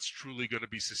is what's truly going to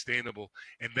be sustainable,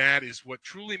 and that is what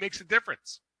truly makes a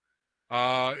difference.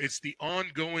 It's the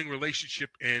ongoing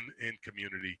relationship and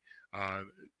community,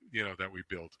 that we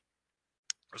build.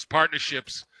 Those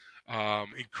partnerships,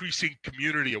 increasing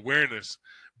community awareness,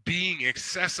 being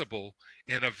accessible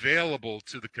and available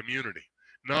to the community,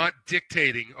 not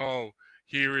dictating, oh,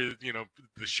 here is,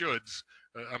 the shoulds.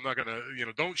 I'm not going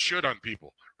to, don't should on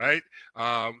people, right?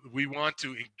 We want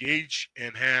to engage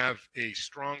and have a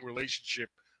strong relationship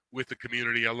with the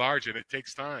community at large, and it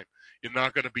takes time. You're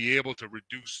not going to be able to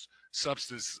reduce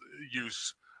substance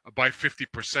use by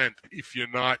 50% if you're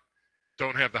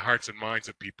don't have the hearts and minds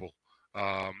of people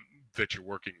that you're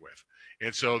working with.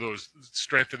 And so those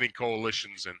strengthening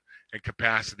coalitions and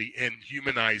capacity and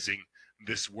humanizing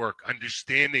this work,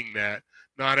 understanding that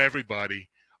not everybody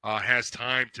has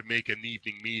time to make an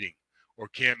evening meeting, or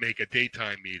can't make a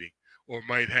daytime meeting, or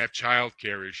might have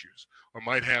childcare issues, or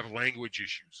might have language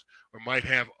issues, or might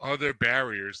have other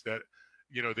barriers that,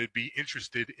 they'd be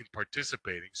interested in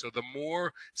participating. So the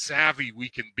more savvy we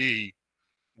can be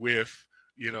with,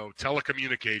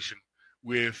 telecommunication,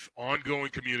 with ongoing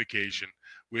communication,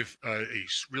 with a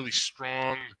really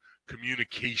strong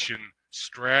communication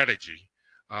strategy,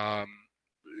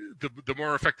 the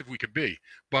more effective we can be.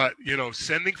 But,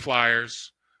 sending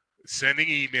flyers, sending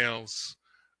emails,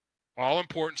 all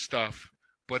important stuff.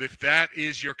 But if that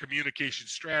is your communication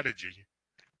strategy,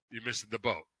 you're missing the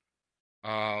boat.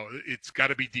 It's got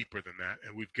to be deeper than that.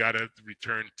 And we've got to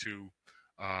return to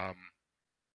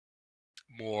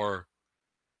more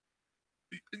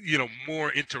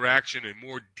interaction and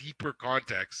more deeper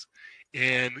context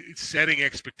and setting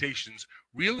expectations,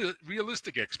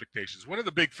 realistic expectations. One of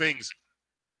the big things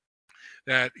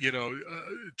that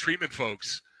treatment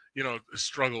folks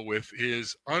struggle with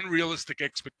is unrealistic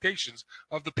expectations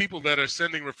of the people that are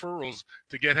sending referrals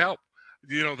to get help.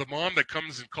 The mom that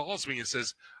comes and calls me and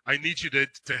says, I need you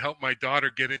to help my daughter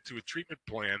get into a treatment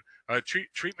plan, a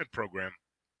treatment program.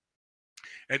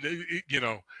 And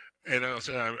and I'll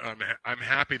say, I'm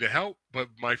happy to help, but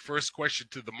my first question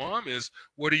to the mom is,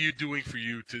 what are you doing for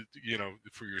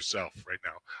for yourself right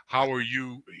now? How are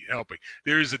you helping?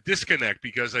 There is a disconnect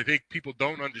because I think people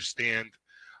don't understand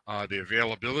the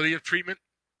availability of treatment,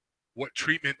 what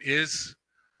treatment is,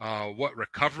 what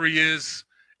recovery is,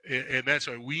 and that's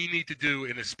what we need to do.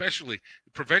 And especially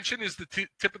prevention is the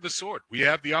tip of the sword. We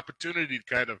have the opportunity to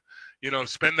kind of,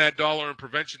 spend that dollar in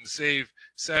prevention to save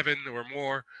 7 or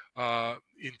more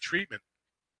in treatment.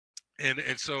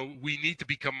 And so we need to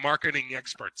become marketing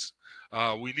experts.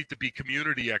 We need to be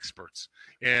community experts.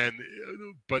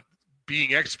 But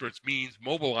being experts means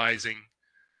mobilizing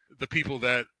the people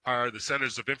that are the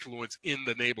centers of influence in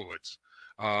the neighborhoods.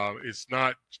 It's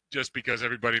not just because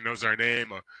everybody knows our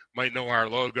name or might know our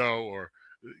logo or,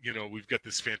 we've got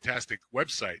this fantastic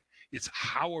website. It's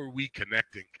how are we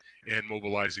connecting and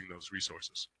mobilizing those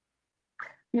resources?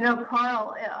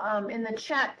 Carl, in the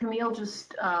chat, Camille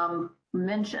just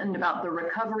mentioned about the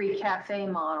recovery cafe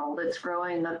model that's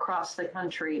growing across the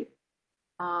country.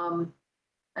 And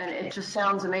it just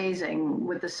sounds amazing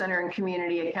with the center and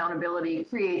community accountability,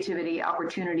 creativity,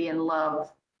 opportunity, and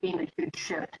love being a huge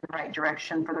shift in the right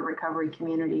direction for the recovery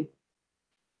community.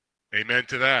 Amen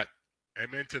to that.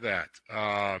 Amen to that.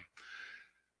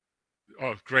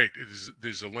 Oh, great.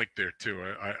 There's a link there too.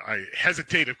 I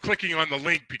hesitate of clicking on the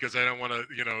link because I don't want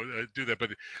to, do that.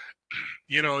 But,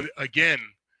 again,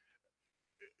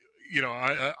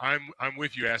 I'm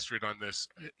with you, Astrid, on this.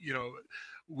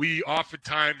 We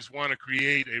oftentimes want to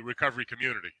create a recovery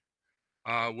community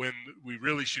when we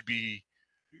really should be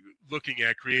looking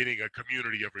at creating a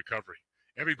community of recovery.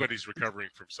 Everybody's recovering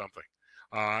from something.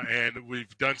 And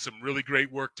we've done some really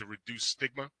great work to reduce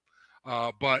stigma.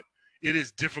 But it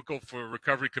is difficult for a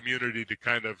recovery community to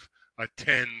kind of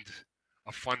attend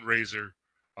a fundraiser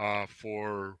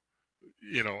for,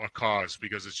 a cause,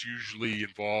 because it's usually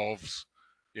involves,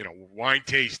 wine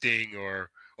tasting or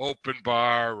open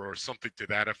bar or something to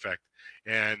that effect.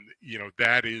 And,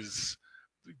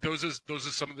 those are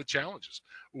some of the challenges.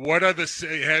 What are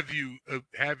have you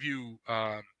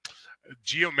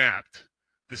geomapped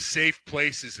the safe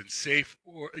places and safe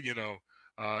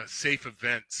safe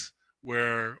events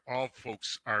where all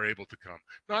folks are able to come,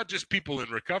 not just people in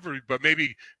recovery, but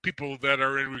maybe people that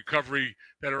are in recovery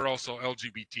that are also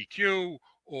LGBTQ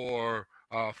or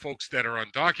folks that are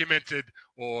undocumented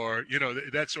or,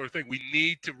 that sort of thing. We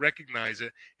need to recognize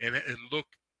it and look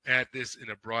at this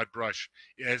in a broad brush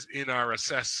as in our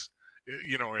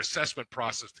assessment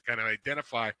process to kind of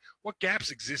identify what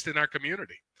gaps exist in our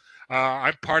community.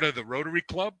 I'm part of the Rotary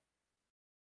Club.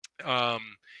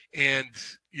 And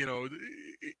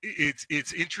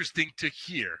it's interesting to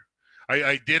hear.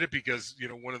 I did it because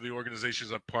one of the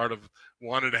organizations I'm part of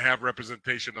wanted to have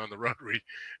representation on the Rotary,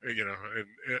 and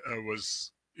it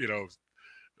was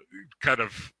kind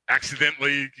of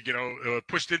accidentally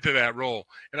pushed into that role.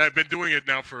 And I've been doing it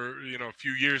now for a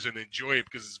few years and enjoy it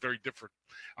because it's very different.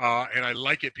 And I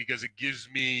like it because it gives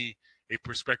me a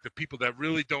perspective. People that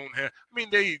really don't have,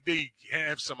 they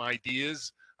have some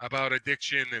ideas about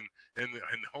addiction and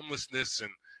homelessness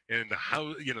and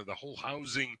the whole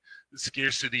housing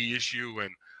scarcity issue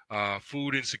and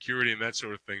food insecurity and that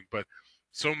sort of thing. But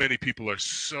so many people are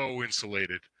so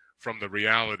insulated from the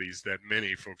realities that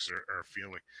many folks are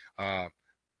feeling.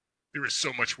 There is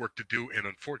so much work to do, and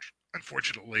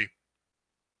unfortunately,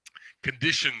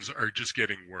 conditions are just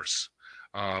getting worse.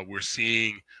 We're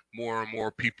seeing more and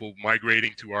more people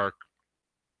migrating to our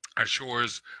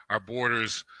shores, our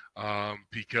borders,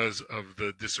 because of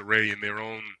the disarray in their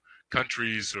own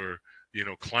countries or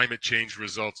climate change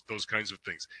results, those kinds of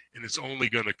things. And it's only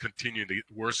going to continue to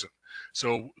worsen.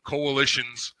 So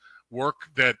coalitions, work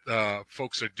that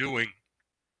folks are doing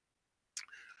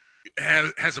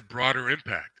has a broader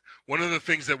impact. One of the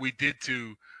things that we did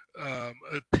to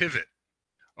pivot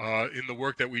in the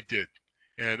work that we did,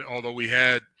 and although we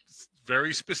had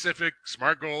very specific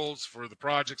SMART goals for the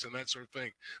projects and that sort of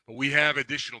thing, but we have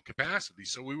additional capacity.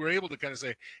 So we were able to kind of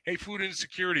say, hey, food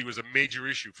insecurity was a major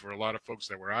issue for a lot of folks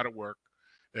that were out of work.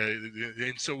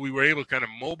 And so we were able to kind of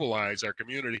mobilize our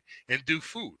community and do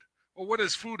food. Well, what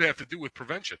does food have to do with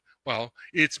prevention? Well,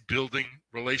 it's building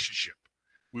relationship.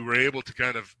 We were able to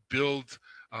kind of build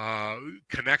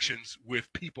connections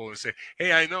with people and say,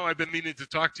 hey, I know I've been meaning to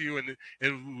talk to you, and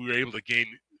we were able to gain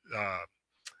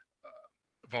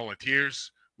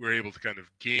volunteers. We were able to kind of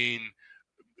gain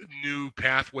new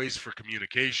pathways for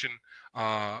communication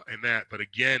and that. But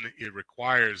again, it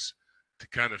requires to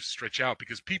kind of stretch out,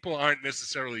 because people aren't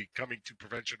necessarily coming to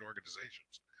prevention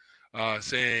organizations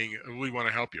saying, we want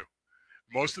to help you.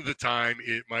 Most of the time,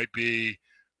 it might be,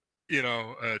 a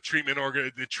the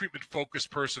treatment focused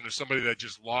person, or somebody that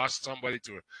just lost somebody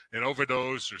to an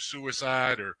overdose or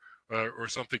suicide or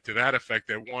something to that effect,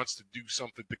 that wants to do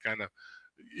something to kind of,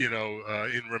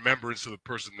 in remembrance of the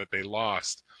person that they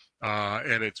lost.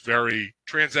 And it's very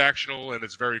transactional, and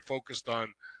it's very focused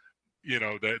on,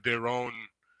 their own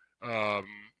um,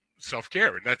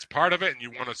 self-care, and that's part of it, and you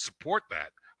want to support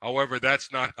that. However,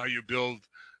 that's not how you build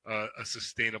a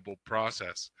sustainable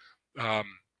process.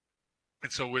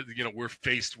 And so we're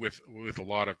faced with a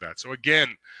lot of that. So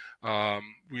again,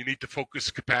 we need to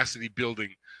focus capacity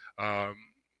building that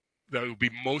will be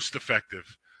most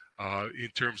effective in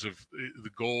terms of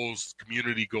the goals,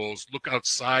 community goals. Look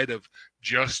outside of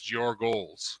just your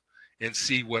goals and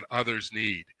see what others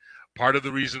need. Part of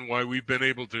the reason why we've been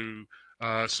able to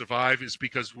survive is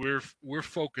because we're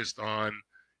focused on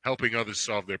helping others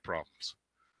solve their problems.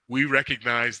 We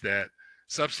recognize that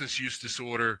substance use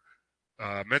disorder,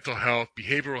 mental health,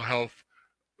 behavioral health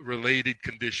related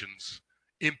conditions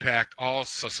impact all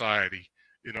society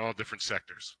in all different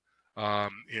sectors.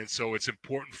 And so it's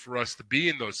important for us to be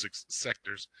in those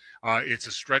sectors. It's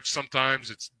a stretch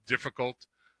sometimes, it's difficult,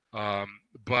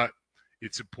 but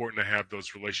it's important to have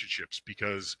those relationships,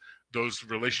 because those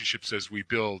relationships, as we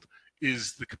build,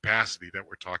 is the capacity that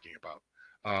we're talking about,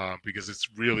 because it's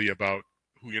really about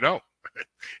who you know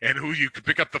and who you can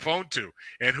pick up the phone to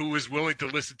and who is willing to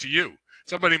listen to you.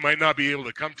 Somebody might not be able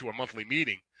to come to a monthly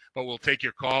meeting, but will take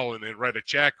your call and then write a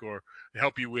check, or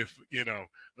help you with,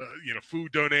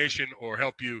 food donation, or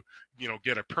help you,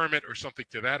 get a permit or something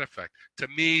to that effect. To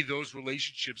me, those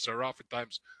relationships are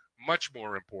oftentimes much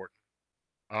more important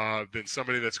than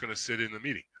somebody that's going to sit in the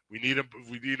meeting. We need them.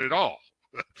 We need it all.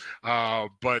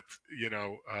 But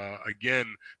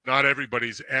again, not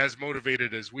everybody's as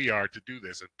motivated as we are to do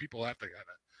this, and people have to kind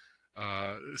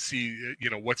of see,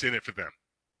 what's in it for them.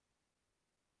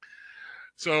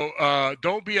 So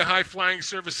don't be a high-flying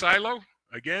service silo.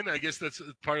 Again, I guess that's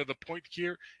part of the point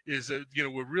here, is that,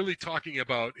 we're really talking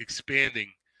about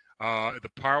expanding the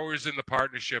powers in the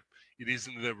partnership. It is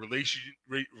in the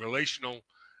relational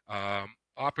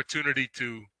opportunity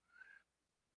to,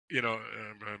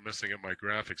 I'm messing up my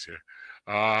graphics here.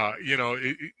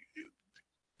 It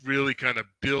really kind of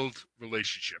build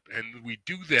relationship. And we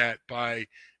do that by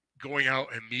going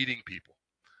out and meeting people.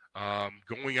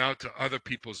 Going out to other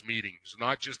people's meetings,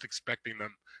 not just expecting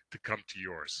them to come to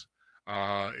yours.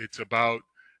 It's about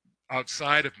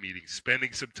outside of meetings,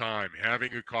 spending some time,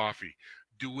 having a coffee,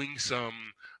 doing some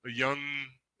young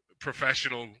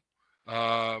professional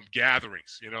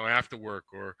gatherings, after work,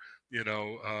 or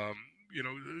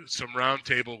some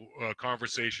roundtable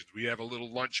conversations. We have a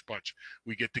little lunch bunch.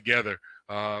 We get together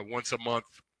once a month,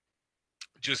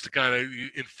 just to kind of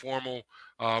informal,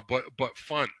 but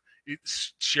fun.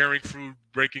 It's sharing food,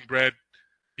 breaking bread,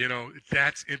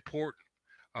 that's important.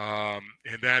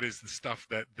 And that is the stuff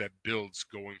that builds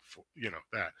going for,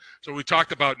 that. So we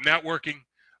talked about networking,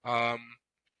 and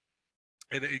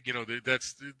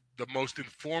that's the most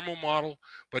informal model.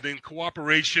 But in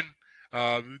cooperation,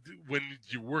 when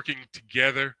you're working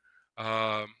together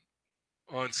on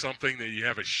something that you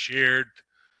have a shared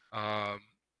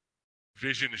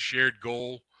vision, a shared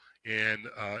goal, and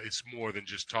it's more than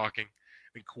just talking.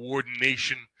 And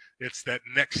coordination, it's that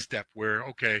next step where,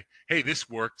 okay, hey, this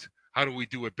worked. How do we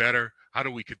do it better? How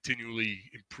do we continually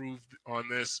improve on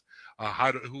this?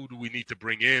 Who do we need to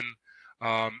bring in?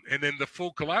 And then the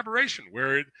full collaboration,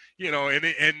 where it,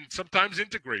 and sometimes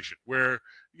integration, where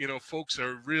folks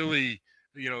are really,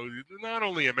 not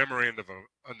only a memorandum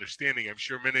of understanding. I'm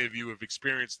sure many of you have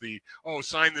experienced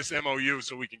sign this MOU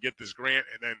so we can get this grant,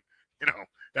 and then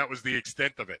that was the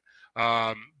extent of it.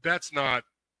 That's not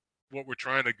what we're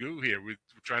trying to do here. We're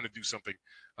trying to do something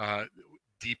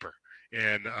deeper,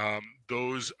 and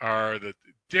those are the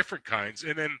different kinds.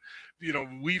 And then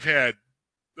we've had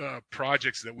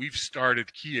projects that we've started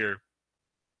here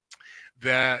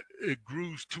that it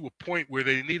grew to a point where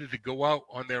they needed to go out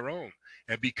on their own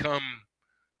and become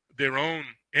their own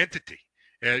entity.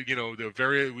 And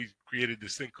we created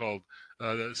this thing called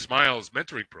the Smiles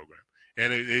mentoring program,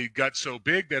 and it got so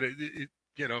big that it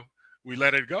we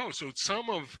let it go. So some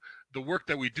of the work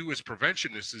that we do as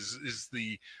preventionists is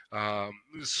the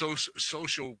social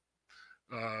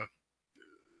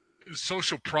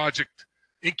project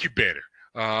incubator,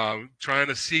 trying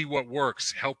to see what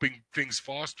works, helping things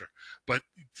foster. But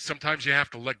sometimes you have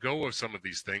to let go of some of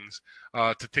these things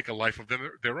to take a life of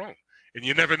their own. And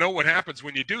you never know what happens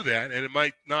when you do that, and it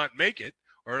might not make it,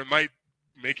 or it might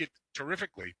make it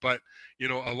terrifically. But, you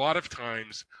know, a lot of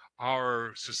times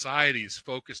our society is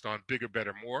focused on bigger,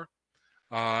 better, more,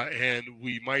 and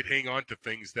we might hang on to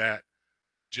things that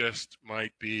just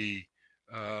might be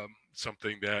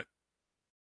something that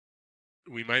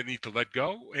we might need to let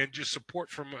go and just support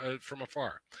from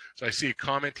afar. So I see a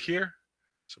comment here.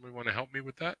 Somebody want to help me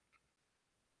with that?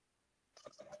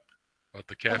 About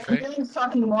the cafe? Camille's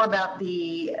talking more about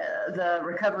the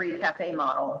recovery cafe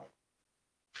model.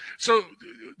 So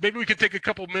maybe we could take a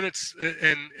couple minutes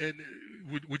and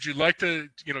would you like to,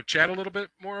 you know, chat a little bit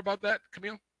more about that,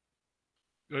 Camille?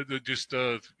 Just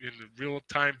in real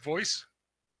time voice?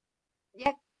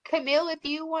 Yeah, Camille, if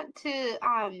you want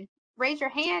to raise your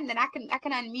hand, then I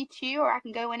can unmute you, or I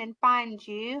can go in and find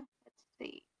you. Let's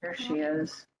see. There she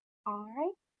is.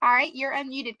 All right, you're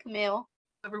unmuted, Camille.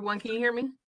 Everyone, can you hear me?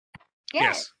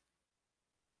 Yes.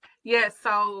 Yes.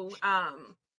 So,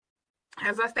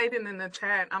 as I stated in the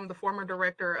chat, I'm the former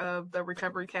director of the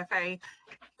Recovery Cafe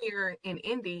here in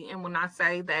Indy. And when I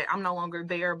say that I'm no longer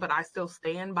there, but I still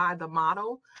stand by the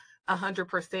model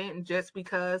 100%, just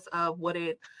because of what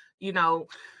it, you know,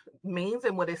 means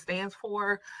and what it stands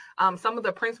for. Some of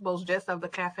the principles just of the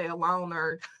cafe alone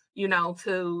are, you know,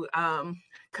 to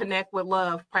connect with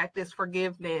love, practice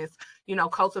forgiveness, you know,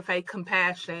 cultivate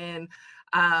compassion,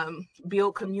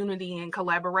 build community and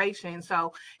collaboration.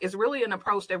 So it's really an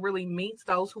approach that really meets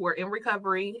those who are in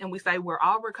recovery. And we say we're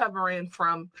all recovering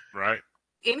from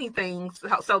anything.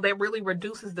 So that really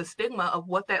reduces the stigma of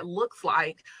what that looks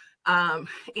like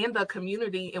in the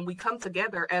community. And we come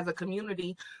together as a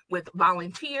community with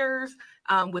volunteers,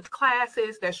 with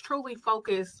classes that's truly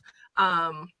focused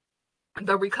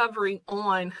the recovery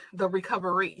on the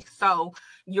recovery. So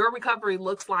your recovery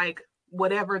looks like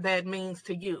whatever that means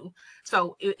to you.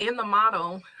 So in the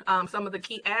model, some of the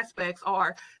key aspects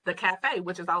are the cafe,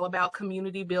 which is all about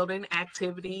community building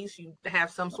activities. You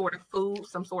have some sort of food,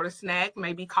 some sort of snack,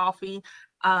 maybe coffee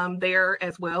there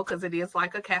as well, because it is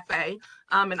like a cafe.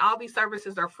 And all these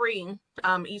services are free.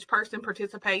 Each person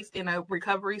participates in a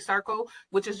recovery circle,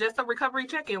 which is just a recovery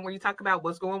check-in where you talk about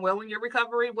what's going well in your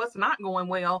recovery, what's not going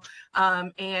well,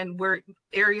 and where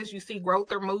areas you see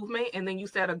growth or movement, and then you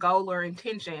set a goal or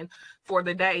intention for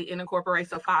the day. It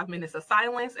incorporates a 5 minutes of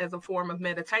silence as a form of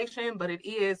meditation, but it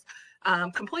is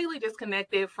completely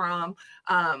disconnected from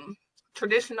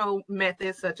traditional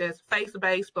methods such as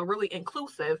faith-based, but really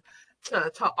inclusive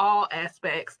to all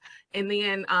aspects. And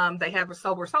then they have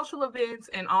sober social events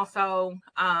and also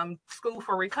School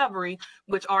for Recovery,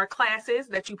 which are classes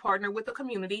that you partner with the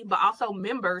community, but also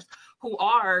members who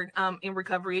are in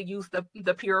recovery use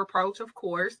the peer approach, of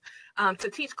course, to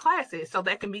teach classes. So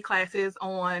that can be classes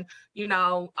on, you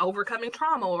know, overcoming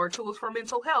trauma or tools for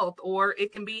mental health, or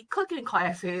it can be cooking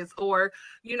classes, or,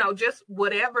 you know, just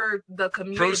whatever the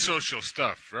community. Pro-social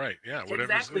stuff, right? Yeah,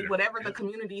 exactly, whatever the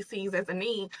community sees as a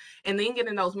need. And then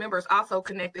getting those members also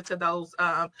connected to those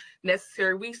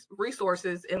necessary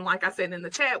resources. And like I said in the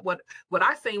chat, what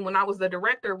I seen when I was the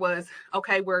director was,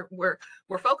 okay, we're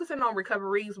focusing on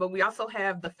recoveries, but we also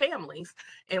have the families,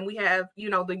 and we have, you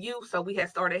know, the youth. So we had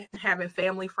started having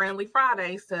family friendly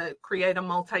Fridays to create a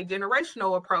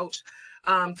multi-generational approach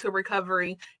to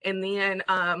recovery. And then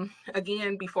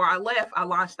again, before I left, I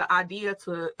launched the idea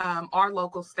to our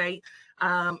local state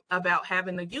about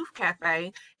having a youth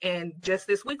cafe. And just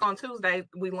this week on Tuesday,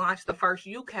 we launched the first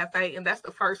youth cafe, and that's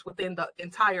the first within the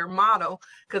entire model.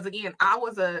 Because again, I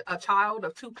was a child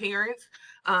of two parents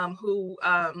who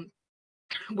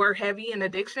were heavy in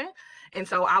addiction. And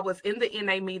so I was in the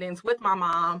NA meetings with my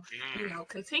mom, you know,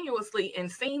 continuously, and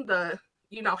seeing the,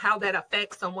 you know, how that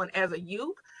affects someone as a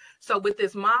youth. So with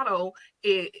this model,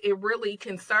 it really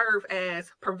can serve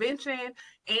as prevention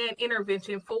and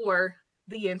intervention for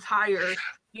the entire,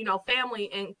 you know,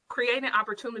 family, and creating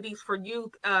opportunities for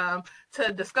youth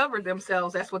to discover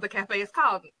themselves. That's what the cafe is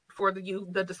called for the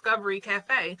youth, the Discovery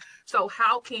Cafe. So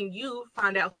how can you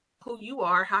find out who you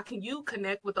are? How can you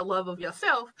connect with the love of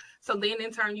yourself? So then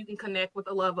in turn, you can connect with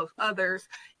the love of others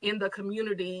in the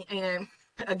community. And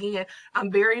again,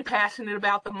 I'm very passionate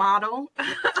about the model.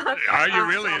 Are you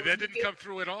really? So that didn't come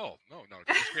through at all. No.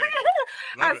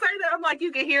 I say that, I'm like,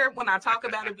 you can hear it when I talk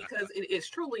about it, because it is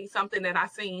truly something that I've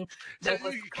seen. So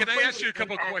can I ask you a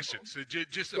couple of questions?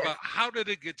 Just about how did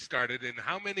it get started, and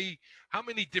how many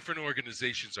different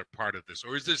organizations are part of this,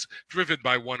 or is this driven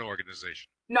by one organization?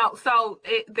 No, so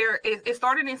it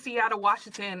started in Seattle,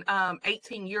 Washington,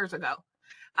 18 years ago.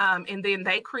 And then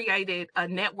they created a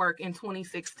network in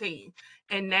 2016.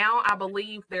 And now I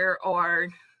believe there are,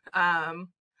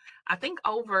 I think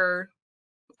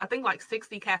like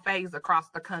 60 cafes across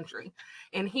the country.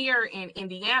 And here in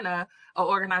Indiana, an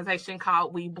organization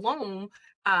called We Bloom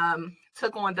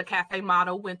took on the cafe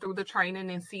model, went through the training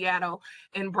in Seattle,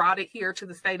 and brought it here to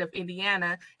the state of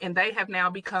Indiana. And they have now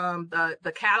become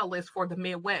the catalyst for the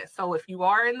Midwest. So if you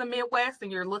are in the Midwest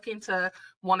and you're looking to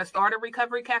want to start a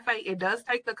recovery cafe, it does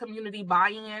take the community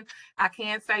buy-in. I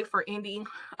can say for Indy,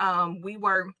 we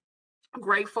were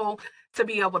grateful to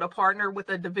be able to partner with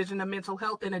the Division of Mental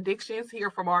Health and Addictions here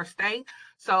from our state.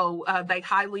 So they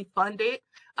highly funded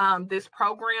this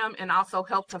program and also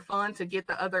helped to fund to get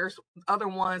the other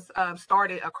ones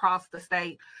started across the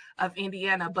state of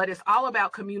Indiana. But it's all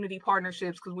about community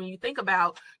partnerships, because when you think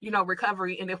about,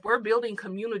 recovery, and if we're building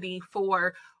community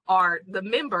for the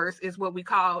members, is what we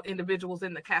call individuals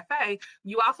in the cafe,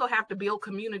 you also have to build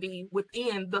community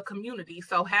within the community.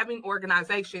 So having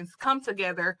organizations come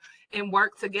together and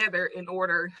work together in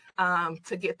order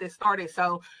to get this started.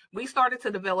 So we started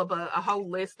to develop a whole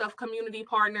list of community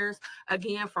partners.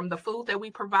 Again, from the food that we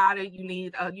provided, you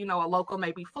need a local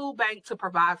maybe food bank to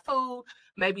provide food,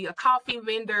 maybe a coffee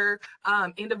vendor,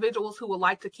 individuals who would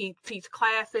like to teach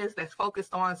classes that's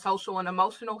focused on social and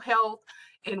emotional health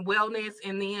and wellness,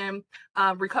 and then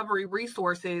recovery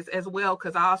resources as well,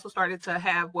 because I also started to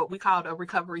have what we called a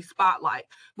recovery spotlight,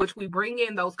 which we bring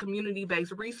in those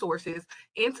community-based resources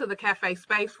into the cafe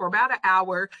space for about an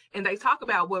hour, and they talk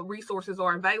about what resources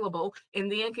are available,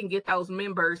 and then can get those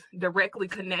members directly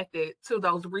connected to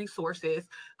those resources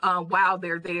while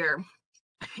they're there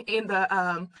in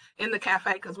the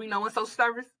cafe. Because we know in social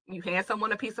service, you hand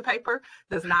someone a piece of paper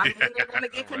does not mean they're going to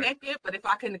get connected. But if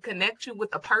I can connect you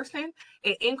with a person,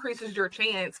 it increases your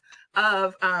chance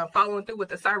of following through with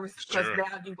the service, because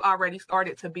now you've already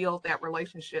started to build that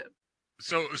relationship.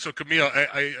 So Camille,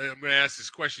 I'm going to ask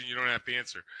this question. You don't have to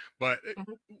answer, but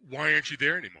why aren't you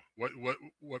there anymore?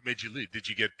 What made you leave? Did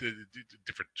you get a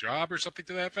different job or something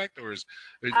to that effect, or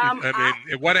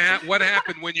what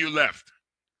happened when you left?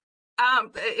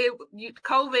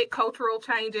 COVID, cultural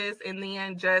changes, and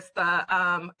then just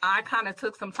I kind of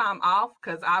took some time off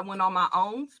because I went on my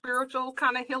own spiritual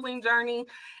kind of healing journey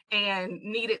and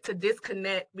needed to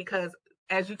disconnect, because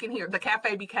as you can hear, the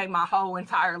cafe became my whole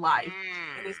entire life,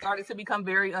 and it started to become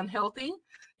very unhealthy,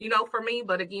 for me.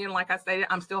 But again, like I stated,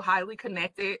 I'm still highly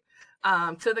connected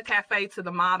to the cafe, to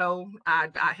the model.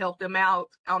 I help them out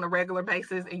on a regular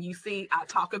basis, and you see, I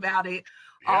talk about it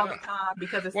all the time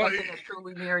because it's something that's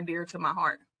truly near and dear to my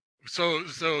heart. So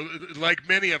like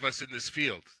many of us in this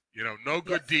field, no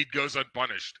good deed goes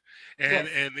unpunished, and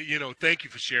thank you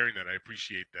for sharing that. I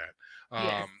appreciate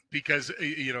that, because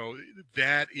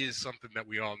that is something that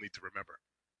we all need to remember.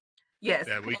 Yes,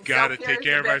 that we got to take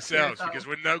care of ourselves, because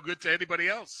we're no good to anybody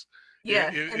else.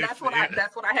 And that's what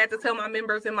I had to tell my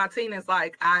members and my team. Is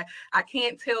like, I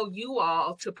can't tell you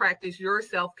all to practice your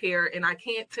self-care, and I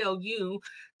can't tell you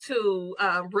to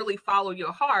really follow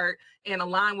your heart and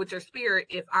align with your spirit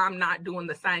if I'm not doing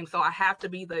the same. So I have to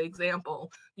be the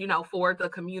example, for the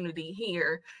community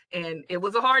here. And it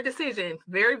was a hard decision,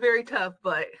 very, very tough,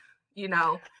 but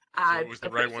so it was the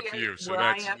right one for you. So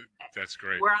that's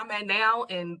great. Where I'm at now,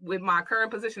 and with my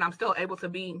current position, I'm still able to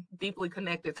be deeply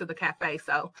connected to the cafe.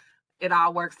 So it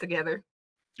all works together.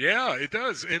 Yeah, it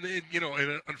does. And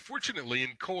unfortunately, in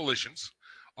coalitions,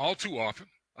 all too often,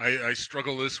 I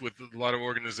struggle this with a lot of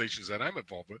organizations that I'm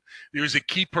involved with. There's a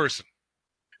key person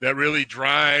that really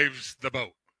drives the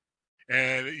boat,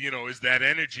 and is that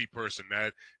energy person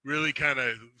that really kind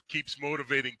of keeps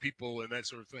motivating people and that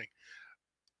sort of thing.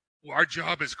 Our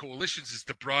job as coalitions is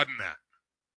to broaden that,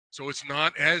 so it's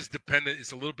not as dependent.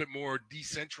 It's a little bit more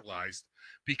decentralized,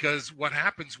 because what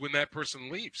happens when that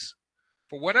person leaves,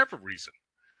 for whatever reason?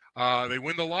 They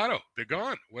win the lotto, they're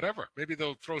gone, whatever. Maybe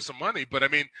they'll throw some money, but I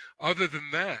mean, other than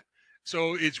that.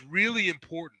 So it's really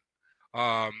important.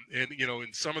 And,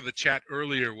 in some of the chat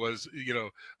earlier was,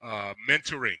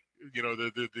 mentoring,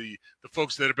 the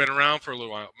folks that have been around for a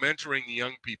little while, mentoring the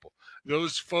young people,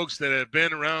 those folks that have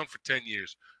been around for 10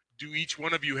 years. Do each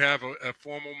one of you have a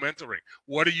formal mentoring?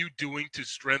 What are you doing to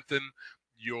strengthen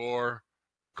your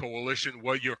coalition,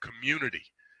 your community?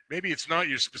 Maybe it's not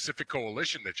your specific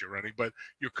coalition that you're running, but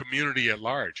your community at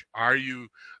large. Are you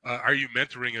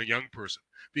mentoring a young person?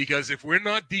 Because if we're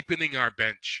not deepening our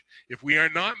bench, if we are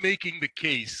not making the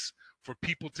case for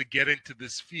people to get into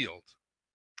this field,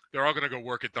 they're all going to go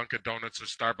work at Dunkin' Donuts or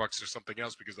Starbucks or something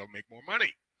else because they'll make more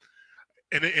money.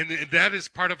 And that is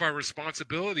part of our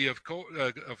responsibility of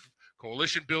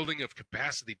coalition building, of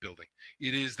capacity building.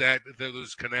 It is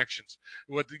those connections.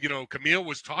 What Camille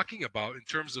was talking about in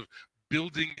terms of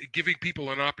building, giving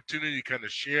people an opportunity to kind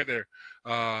of share their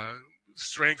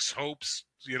strengths, hopes,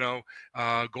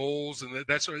 goals, and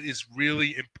that's what is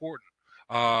really important.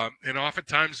 And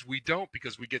oftentimes we don't,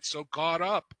 because we get so caught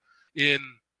up in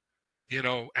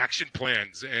action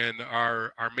plans and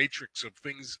our matrix of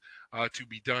things to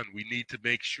be done. We need to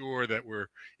make sure that we're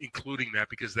including that,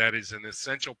 because that is an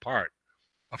essential part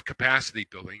of capacity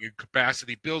building. And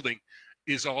capacity building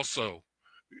is also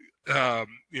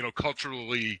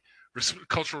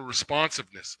cultural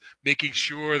responsiveness, making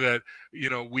sure that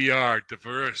we are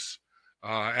diverse,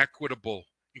 equitable,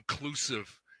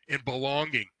 inclusive, and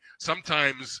belonging.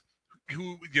 Sometimes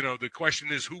the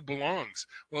question is, who belongs?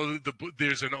 Well,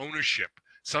 there's an ownership.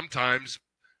 Sometimes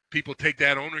people take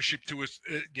that ownership to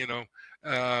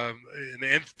an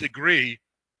nth degree,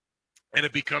 and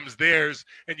it becomes theirs,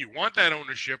 and you want that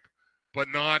ownership, but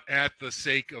not at the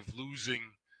sake of losing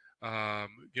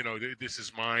this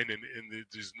is mine, and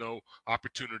there's no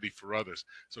opportunity for others.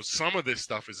 So some of this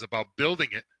stuff is about building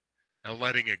it and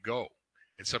letting it go.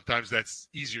 And sometimes that's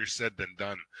easier said than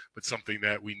done, but something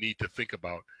that we need to think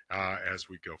about as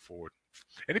we go forward.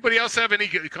 Anybody else have any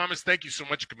comments? Thank you so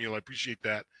much, Camille. I appreciate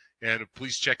that. And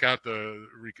please check out the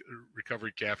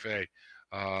Recovery Cafe.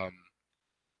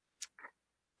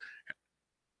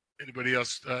 Anybody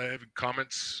else have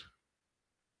comments?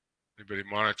 Anybody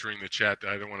monitoring the chat?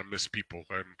 I don't want to miss people.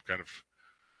 I'm kind of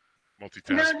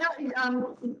multitasking.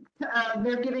 No,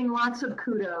 they're giving lots of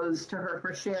kudos to her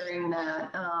for sharing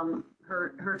that,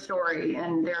 her story,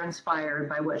 and they're inspired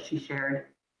by what she shared.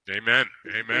 Amen.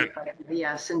 Amen.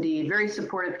 Yes, indeed. Very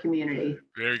supportive community.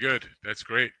 Very good. That's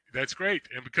great. That's great.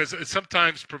 And because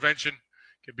sometimes prevention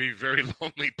can be a very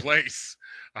lonely place,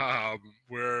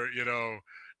 where,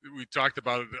 we talked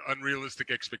about unrealistic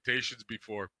expectations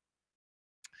before.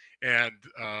 And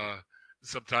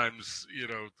sometimes,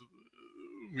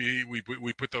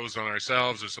 we put those on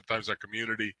ourselves, or sometimes our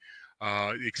community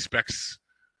expects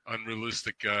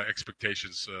unrealistic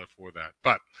expectations for that.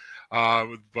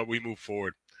 But we move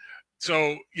forward.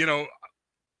 So,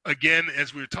 again,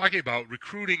 as we were talking about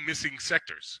recruiting missing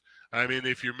sectors, I mean,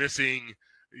 if you're missing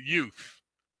youth,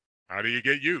 how do you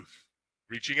get youth?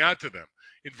 Reaching out to them,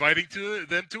 inviting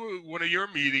them to one of your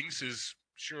meetings is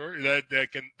sure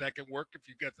that can work if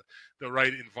you get the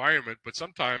right environment. But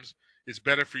sometimes it's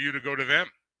better for you to go to them,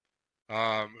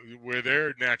 where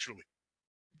they're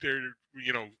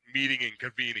meeting and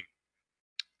convening,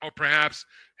 or perhaps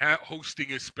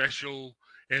hosting a special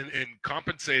and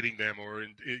compensating them, or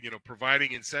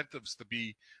providing incentives to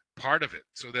be part of it,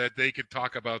 so that they can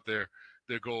talk about their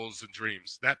goals and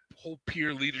dreams. That whole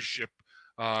peer leadership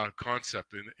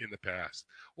concept in the past.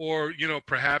 Or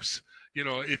perhaps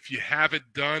if you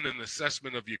haven't done an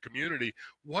assessment of your community,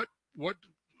 what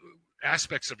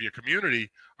aspects of your community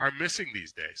are missing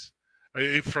these days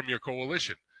from your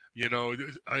coalition.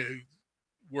 I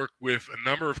work with a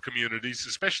number of communities,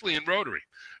 especially in Rotary,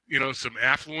 some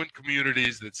affluent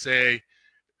communities that say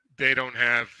they don't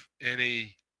have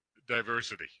any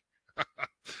diversity.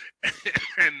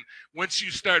 And once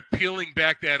you start peeling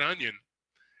back that onion,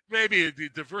 maybe the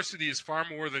diversity is far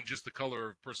more than just the color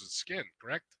of a person's skin,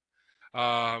 correct?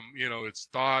 It's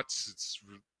thoughts, it's,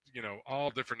 all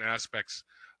different aspects,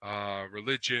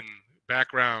 religion,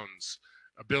 backgrounds,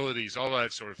 abilities, all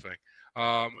that sort of thing.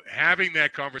 Having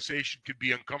that conversation could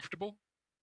be uncomfortable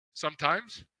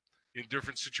sometimes in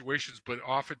different situations, but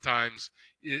oftentimes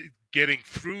getting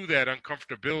through that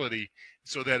uncomfortability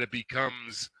so that it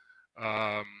becomes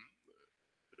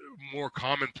more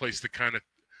commonplace to kind of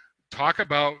talk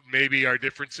about maybe our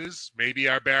differences, maybe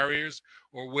our barriers,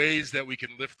 or ways that we can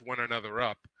lift one another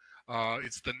up.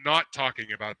 It's the not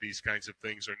talking about these kinds of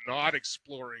things, or not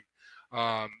exploring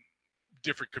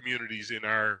different communities in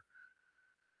our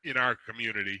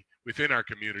community, within our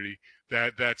community,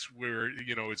 that's where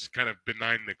it's kind of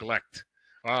benign neglect.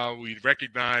 We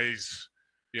recognize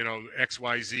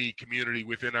XYZ community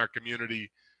within our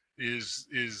community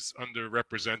is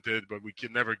underrepresented, but we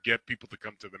can never get people to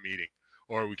come to the meeting,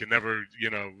 or we can never,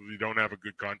 we don't have a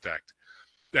good contact.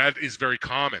 That is very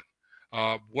common.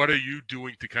 What are you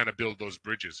doing to kind of build those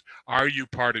bridges? Are you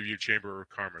part of your Chamber of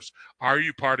Commerce? Are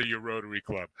you part of your Rotary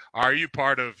Club? Are you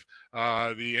part of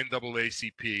the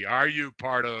NAACP? Are you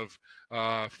part of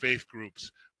faith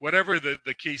groups? Whatever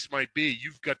the case might be,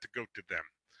 you've got to go to them.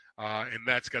 And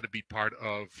that's got to be part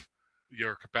of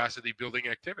your capacity building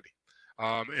activity.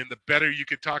 And the better you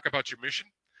can talk about your mission,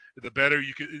 the better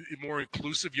you can, more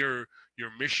inclusive your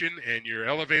mission and your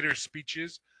elevator speech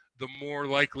is, the more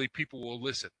likely people will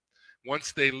listen.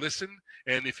 once they listen,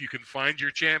 and if you can find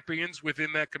your champions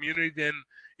within that community, then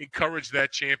encourage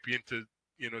that champion to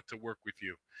to work with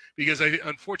you, because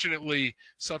unfortunately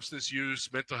substance use,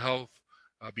 mental health,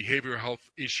 behavioral health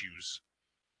issues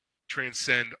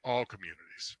transcend all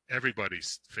communities.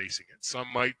 Everybody's facing it. Some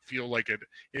might feel like it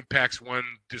impacts one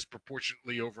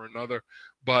disproportionately over another,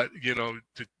 but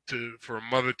for a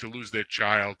mother to lose their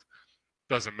child,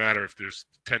 doesn't matter if there's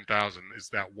 10,000, is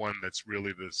that one that's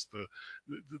really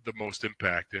the most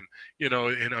impact. And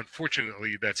and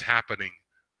unfortunately that's happening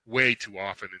way too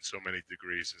often in so many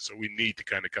degrees. And so we need to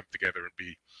kind of come together and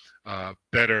be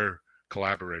better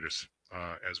collaborators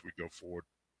as we go forward.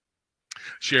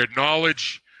 Shared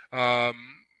knowledge,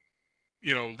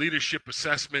 leadership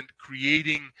assessment,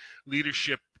 creating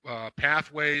leadership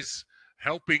pathways,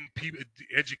 helping people,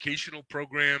 educational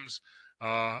programs,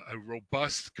 a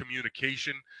robust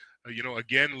communication.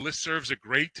 Again, listservs are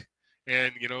great,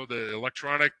 and the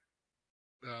electronic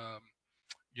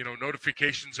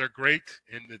notifications are great,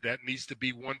 and that needs to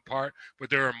be one part, but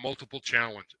there are multiple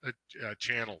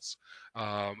channels.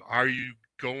 Are you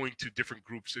going to different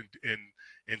groups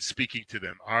and speaking to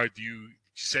them? Do you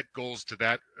set goals to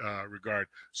that regard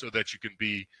so that you can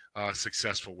be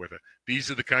successful with it?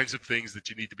 These are the kinds of things that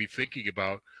you need to be thinking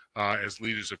about as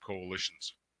leaders of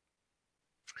coalitions.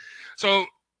 So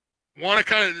want to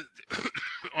kind of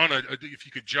if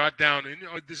you could jot down, and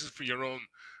this is for your own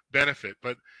benefit,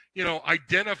 but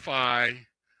identify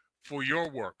for your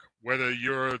work, whether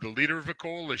you're the leader of a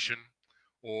coalition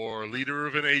or leader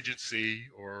of an agency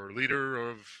or leader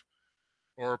of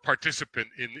or a participant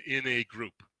in a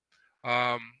group,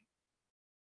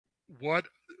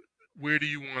 where do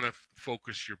you want to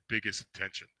focus your biggest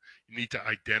attention? You need to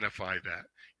identify that.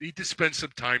 You need to spend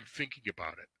some time thinking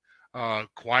about it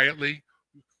quietly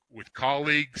with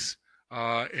colleagues,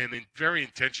 and very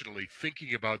intentionally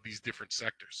thinking about these different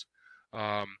sectors.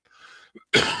 I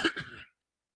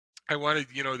wanted,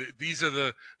 these are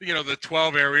the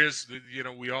 12 areas that,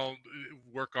 we all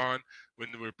work on when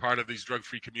we're part of these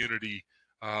drug-free community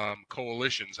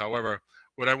coalitions. However,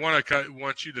 what I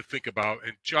want you to think about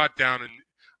and jot down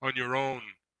on your own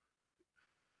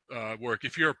work,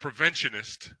 if you're a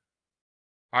preventionist,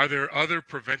 are there other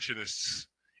preventionists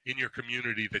in your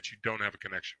community that you don't have a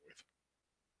connection with?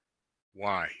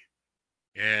 Why?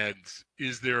 And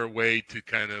is there a way to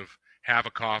kind of have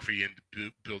a coffee and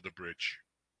build a bridge?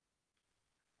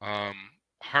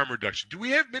 Harm reduction. Do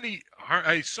we have many?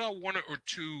 I saw one or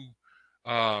two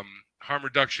harm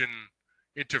reduction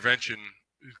intervention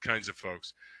kinds of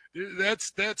folks.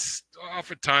 That's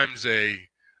oftentimes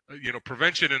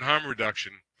prevention and harm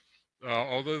reduction.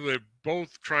 Although they're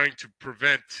both trying to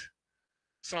prevent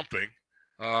something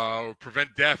or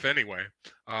prevent death anyway,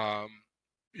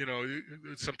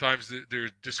 sometimes there are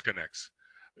disconnects.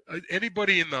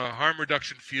 Anybody in the harm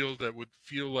reduction field that would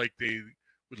feel like they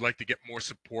would like to get more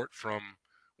support from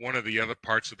one of the other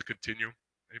parts of the continuum?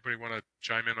 Anybody want to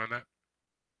chime in on that?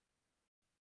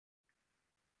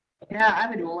 Yeah, I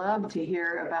would love to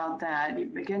hear about that.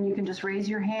 Again, you can just raise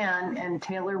your hand and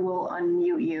Taylor will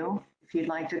unmute you if you'd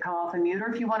like to come off and mute,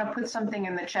 or if you want to put something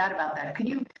in the chat about that. Could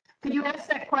you ask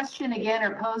that question again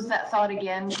or pose that thought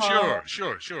again, Carl?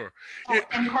 Sure. Oh,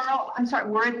 and Carl, I'm sorry,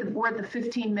 we're at the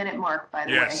 15-minute mark, by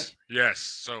the way. Yes.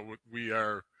 So we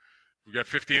got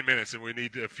 15 minutes and we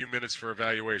need a few minutes for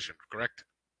evaluation, correct?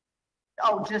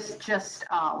 Oh, just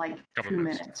like 2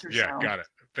 minutes or so. Yeah, got it.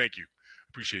 Thank you.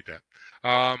 Appreciate that.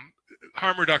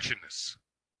 Harm reductionists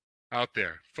out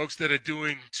there, folks that are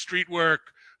doing street work,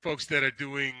 folks that are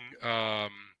doing,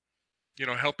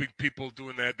 helping people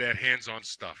doing that hands-on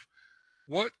stuff.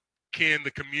 What can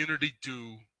the community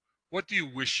do? What do you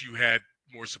wish you had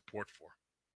more support for?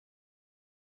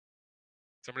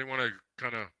 Somebody want to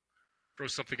kind of throw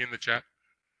something in the chat?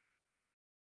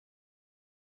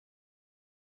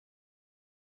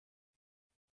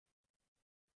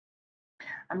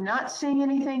 I'm not seeing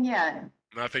anything yet.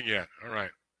 Nothing yet. All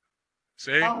right.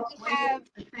 Say. Oh, wait, I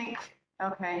think.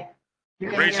 Okay.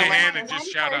 Raise your hand and just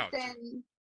shout out.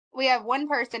 We have one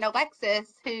person,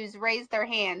 Alexis, who's raised their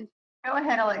hand. Go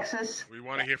ahead, Alexis. We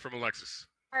want to hear from Alexis.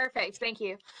 Perfect. Thank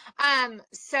you.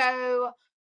 So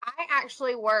I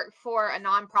actually work for a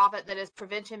nonprofit that is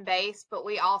prevention based, but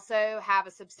we also have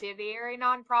a subsidiary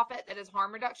nonprofit that is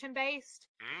harm reduction based.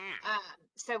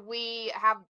 So we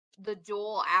have the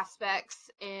dual aspects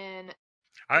in.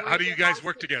 How do you guys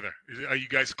work together? Are you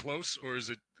guys close, or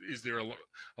is there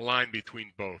a line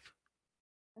between both?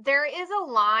 There is a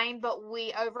line, but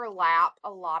we overlap a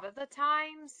lot of the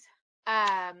times.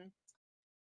 How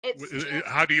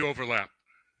do you overlap?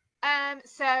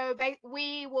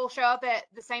 We will show up at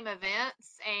the same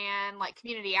events and like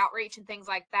community outreach and things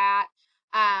like that.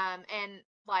 And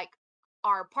like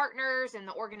our partners and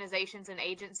the organizations and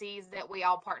agencies that we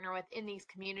all partner with in these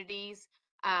communities,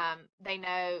 they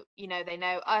know, they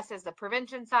know us as the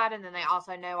prevention side, and then they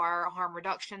also know our harm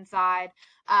reduction side.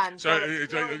 So,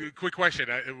 It's really, a quick question.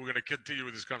 We're going to continue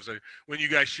with this conversation. When you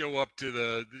guys show up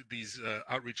to these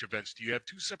outreach events, do you have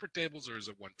two separate tables or is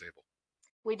it one table?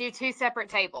 we do two separate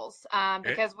tables Eh,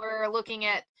 because we're looking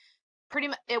at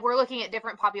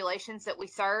different populations that we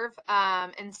serve.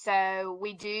 And so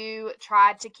we do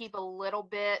try to keep a little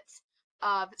bit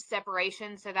of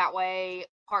separation so that way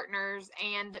partners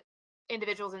and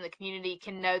individuals in the community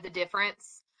can know the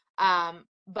difference,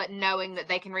 but knowing that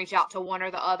they can reach out to one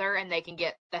or the other and they can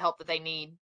get the help that they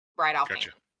need right offhand.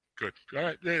 Gotcha. Good. All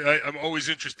right. I'm always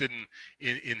interested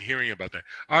in hearing about that.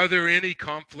 Are there any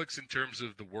conflicts in terms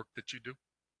of the work that you do?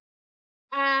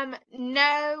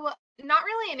 No, not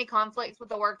really any conflicts with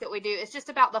the work that we do. It's just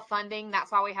about the funding.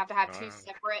 That's why we have to have two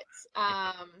separate.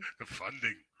 The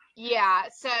funding. Yeah.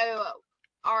 So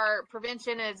our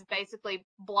prevention is basically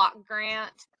block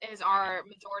grant is our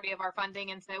majority of our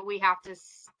funding. And so we have to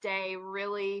stay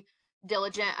really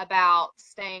diligent about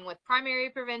staying with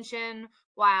primary prevention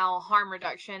while harm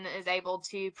reduction is able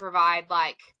to provide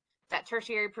like that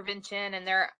tertiary prevention, and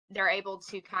they're able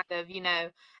to kind of,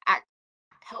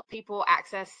 help people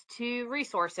access to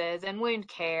resources and wound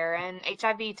care and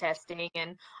HIV testing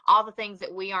and all the things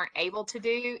that we aren't able to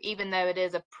do, even though it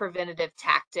is a preventative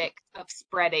tactic of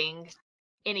spreading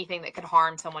anything that could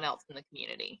harm someone else in the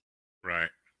community. Right.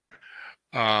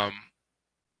 And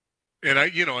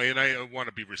I want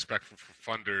to be respectful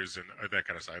for funders and that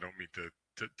kind of stuff. I don't mean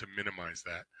to minimize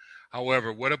that.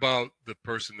 However, what about the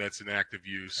person that's in active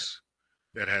use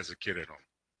that has a kid at home?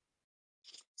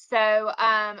 So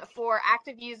for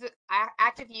active use,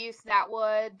 that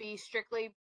would be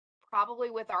strictly probably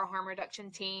with our harm reduction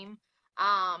team.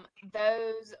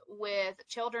 Those with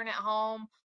children at home,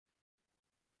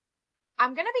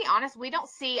 I'm going to be honest, we don't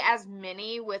see as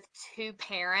many with two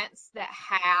parents that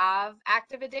have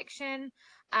active addiction.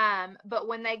 But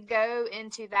when they go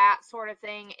into that sort of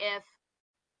thing,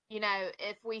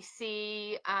 if we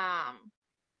see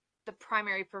the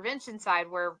primary prevention side,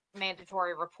 we're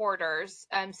mandatory reporters.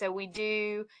 So we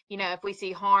do, if we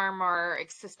see harm or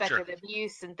suspected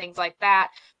abuse and things like that,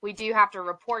 we do have to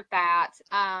report that.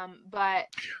 But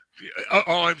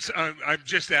I'm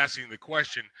just asking the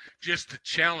question just to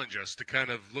challenge us to kind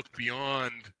of look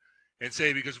beyond and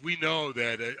say, because we know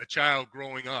that a child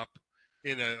growing up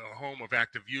in a home of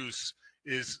active use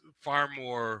is far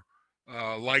more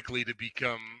likely to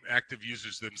become active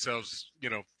users themselves,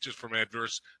 just from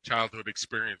adverse childhood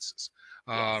experiences.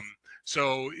 yes.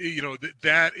 So,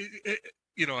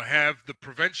 have the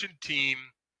prevention team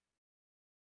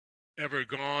ever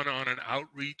gone on an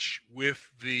outreach with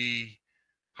the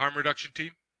harm reduction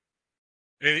team?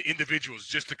 Individuals,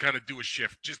 just to kind of do a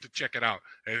shift, just to check it out,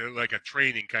 like a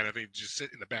training kind of thing, just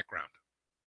sit in the background.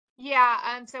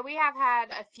 Yeah, so we have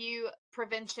had a few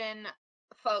prevention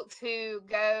folks who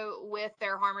go with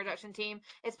their harm reduction team,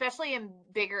 especially in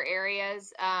bigger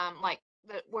areas, like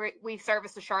where we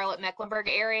service the Charlotte-Mecklenburg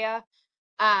area.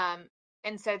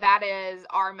 And so that is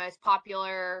our most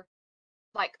popular,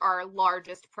 like our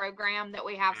largest program that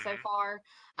we have so far.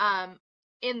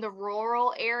 In the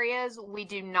rural areas, we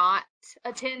do not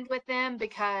attend with them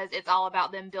because it's all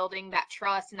about them building that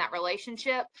trust and that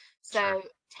relationship. So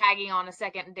tagging on a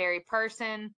secondary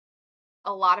person,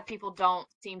 a lot of people don't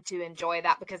seem to enjoy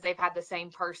that because they've had the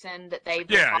same person that they've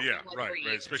been talking with right, for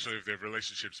years. especially if their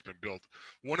relationship's been built.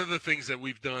 One of the things that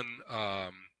we've done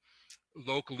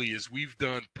locally is we've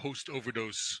done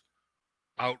post-overdose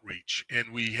outreach,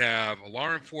 and we have a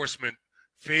law enforcement,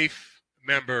 faith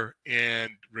member,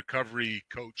 and recovery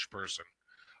coach person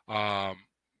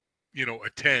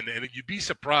attend, and you'd be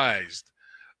surprised.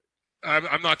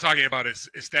 I'm not talking about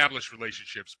established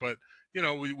relationships, but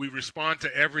we respond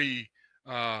to every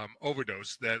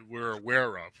overdose that we're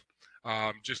aware of,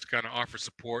 just to kind of offer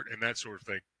support and that sort of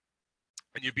thing.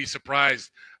 And you'd be surprised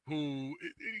who,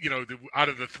 out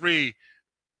of the three,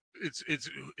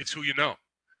 it's who you know.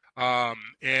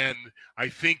 And I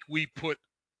think we put,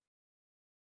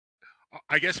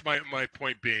 I guess my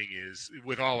point being is,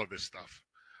 with all of this stuff,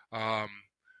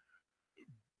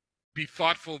 be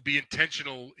thoughtful, be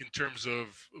intentional in terms of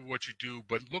what you do,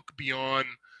 but look beyond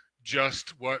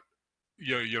just what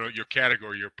your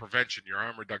category, your prevention, your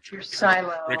harm reduction, Your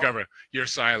silo. recovery, your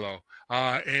silo,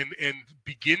 and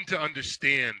begin to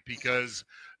understand, because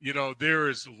there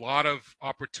is a lot of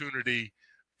opportunity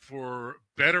for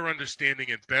better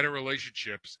understanding and better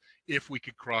relationships if we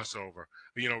could cross over.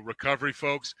 Recovery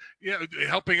folks,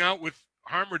 helping out with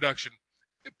harm reduction,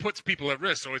 it puts people at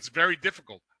risk, so it's very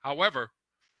difficult. However,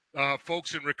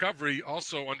 folks in recovery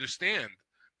also understand,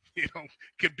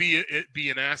 could be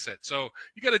an asset. So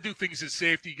you got to do things in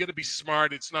safety. You got to be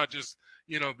smart. It's not just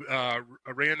a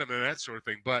random and that sort of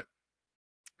thing, but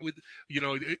with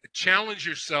challenge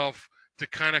yourself to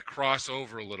kind of cross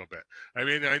over a little bit. I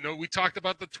mean, I know we talked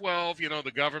about the 12,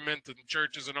 the government and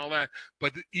churches and all that,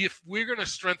 but if we're going to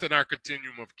strengthen our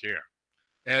continuum of care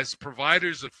as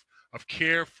providers of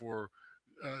care for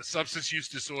substance use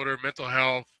disorder, mental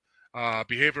health,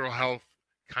 behavioral health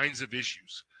kinds of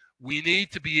issues, we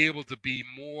need to be able to be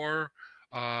more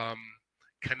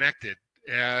connected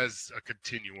as a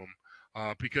continuum,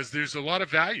 because there's a lot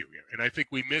of value here, and I think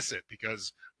we miss it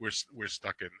because we're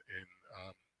stuck in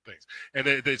things. And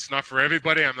it's not for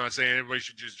everybody. I'm not saying everybody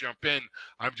should just jump in.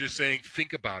 I'm just saying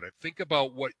think about it. Think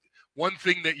about what one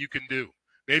thing that you can do.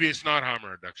 Maybe it's not harm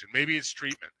reduction. Maybe it's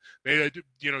treatment. Maybe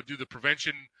do the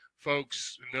prevention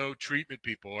folks know treatment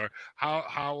people, or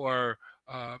how are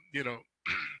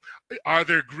are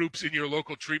there groups in your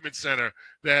local treatment center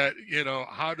that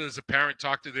how does a parent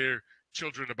talk to their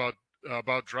children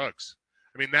about drugs?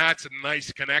 I mean, that's a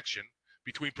nice connection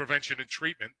between prevention and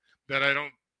treatment that I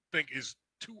don't think is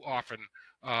too often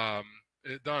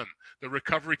done. The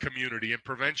recovery community and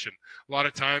prevention, a lot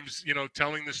of times,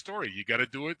 telling the story, you got to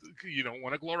do it. You don't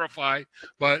want to glorify,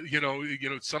 but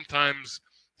sometimes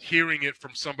hearing it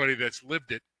from somebody that's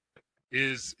lived it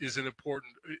is an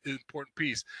important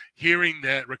piece. Hearing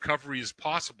that recovery is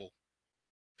possible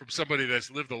from somebody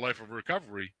that's lived a life of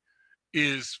recovery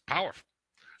is powerful.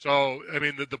 So, I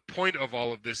mean, the point of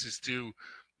all of this is to,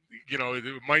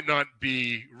 it might not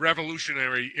be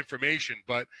revolutionary information,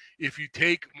 but if you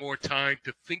take more time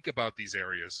to think about these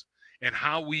areas and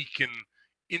how we can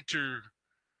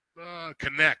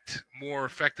connect more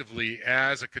effectively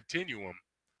as a continuum,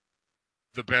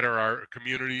 the better our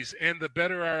communities and the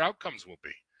better our outcomes will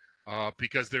be.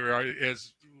 Because there are,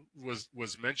 as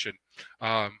was mentioned,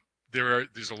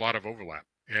 there's a lot of overlap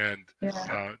and,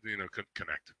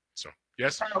 connect. So,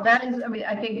 yes. Well, that is, I mean,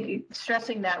 I think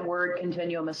stressing that word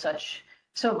continuum is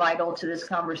so vital to this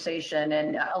conversation.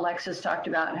 And Alexis talked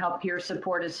about how peer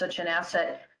support is such an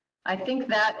asset. I think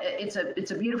that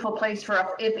it's a beautiful place for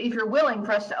us, if you're willing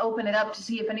for us to open it up to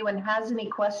see if anyone has any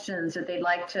questions that they'd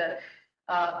like to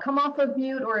come off of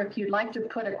mute, or if you'd like to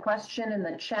put a question in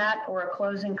the chat or a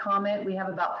closing comment. We have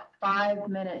about 5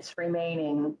 minutes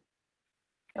remaining.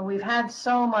 And we've had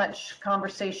so much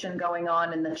conversation going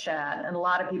on in the chat, and a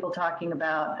lot of people talking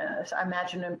about, I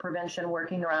imagine, in prevention,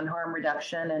 working around harm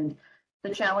reduction and the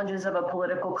challenges of a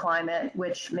political climate,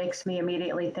 which makes me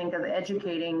immediately think of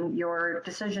educating your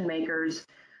decision makers,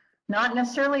 not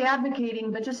necessarily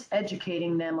advocating, but just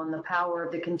educating them on the power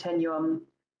of the continuum,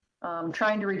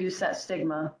 trying to reduce that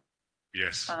stigma.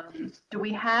 Yes. Do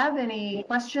we have any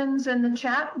questions in the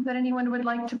chat that anyone would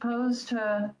like to pose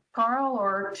to Carl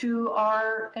or to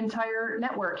our entire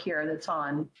network here that's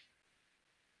on?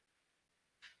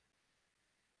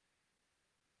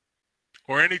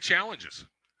 Or any challenges?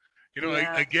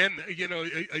 Yeah. Again,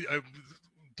 I'm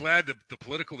glad that the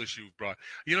political issue brought.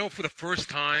 For the first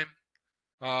time,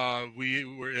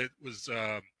 it was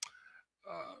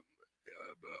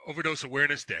Overdose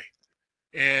Awareness Day,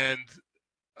 and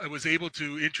I was able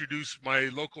to introduce my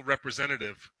local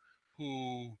representative,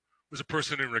 who was a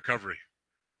person in recovery,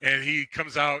 and he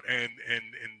comes out and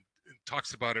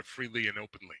talks about it freely and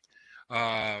openly,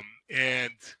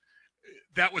 and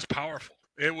that was powerful.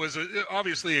 It was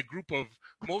obviously a group of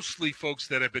mostly folks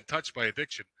that have been touched by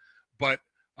addiction, but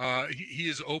he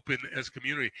is open as a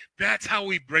community. That's how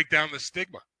we break down the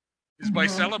stigma, is by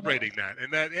celebrating that,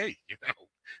 and that, hey,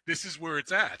 this is where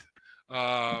it's at.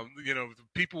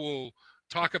 People will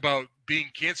talk about being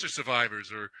cancer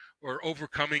survivors or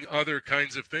overcoming other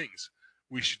kinds of things.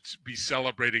 We should be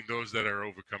celebrating those that are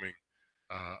overcoming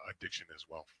addiction as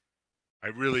well. I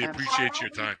really appreciate your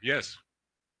time. Yes.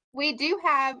 We do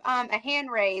have a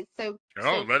hand raised, so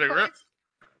let it rip.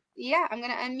 Yeah, I'm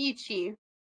going to unmute you.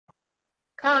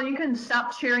 Carl, you can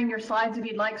stop sharing your slides if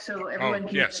you'd like, so everyone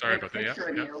can get sorry a about that. picture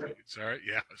of you. Sorry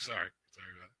about it.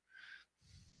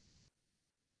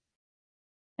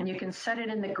 And you can set it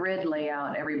in the grid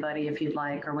layout, everybody, if you'd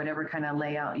like, or whatever kind of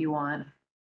layout you want.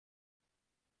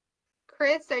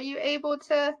 Chris, are you able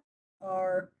to?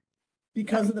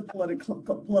 Because of the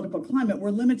political climate, we're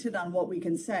limited on what we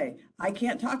can say. I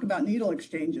can't talk about needle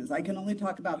exchanges. I can only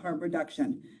talk about harm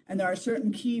reduction. And there are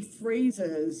certain key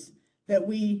phrases that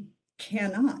we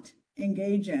cannot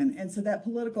engage in. And so that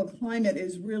political climate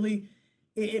is really,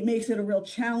 it makes it a real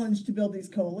challenge to build these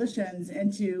coalitions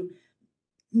and to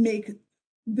make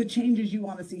the changes you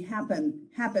want to see happen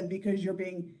because you're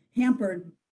being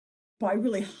hampered by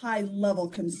really high level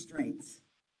constraints.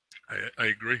 I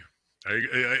agree.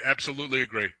 I absolutely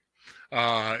agree.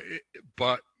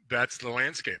 But that's the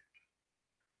landscape.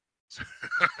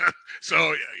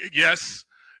 So yes,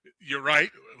 you're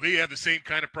right. We have the same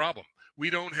kind of problem. We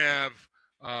don't have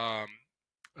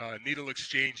needle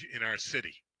exchange in our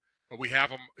city, but we have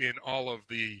them in all of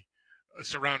the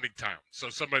surrounding towns. So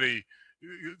somebody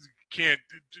can't,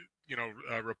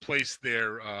 replace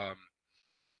their,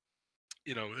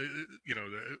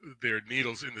 their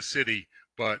needles in the city,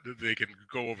 but they can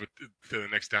go over to the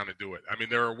next town and do it. I mean,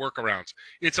 there are workarounds.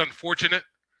 It's unfortunate,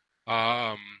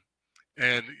 and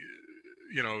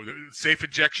safe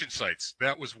injection sites.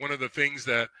 That was one of the things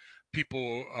that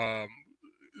people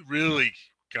really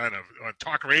kind of on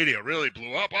talk radio really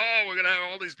blew up. Oh, we're gonna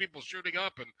have all these people shooting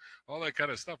up and all that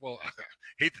kind of stuff. Well, I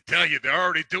hate to tell you, they're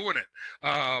already doing it.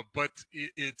 But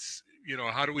it's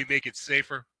how do we make it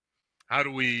safer? How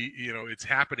do we it's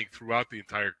happening throughout the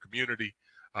entire community,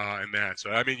 and that.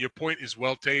 So I mean, your point is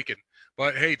well taken.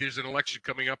 But hey, there's an election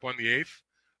coming up on the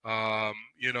 8th.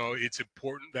 It's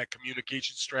important that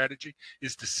communication strategy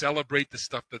is to celebrate the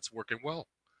stuff that's working well.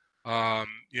 And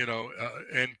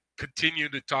continue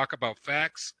to talk about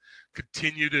facts,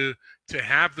 continue to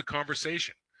have the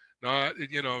conversation, not,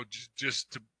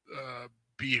 just to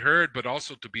be heard, but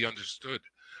also to be understood,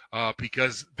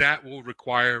 because that will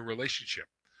require a relationship.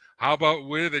 How about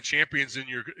we're the champions in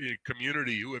your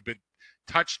community who have been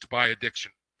touched by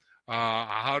addiction?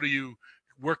 How do you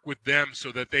work with them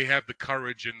so that they have the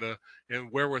courage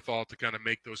and wherewithal to kind of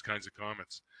make those kinds of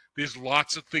comments? There's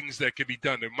lots of things that can be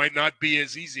done. It might not be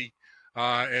as easy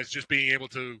as just being able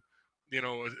to,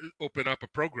 open up a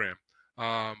program.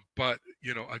 But,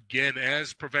 again,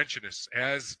 as preventionists,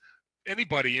 as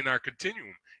anybody in our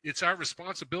continuum, it's our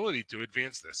responsibility to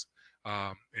advance this.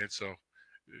 And so,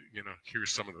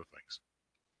 here's some of the things.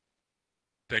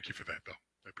 Thank you for that, Bill.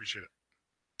 I appreciate it.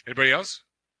 Anybody else?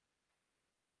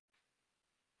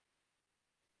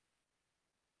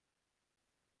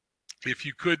 If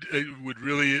you could, it would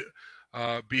really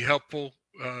be helpful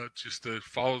just to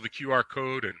follow the QR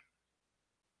code and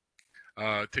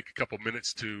take a couple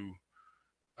minutes to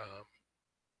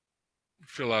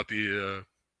fill out the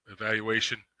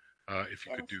evaluation. If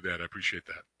you could do that, I appreciate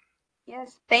that.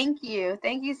 Yes, thank you.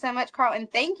 Thank you so much, Carl. And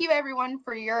thank you everyone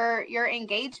for your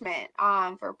engagement,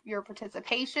 for your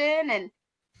participation. And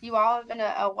you all have been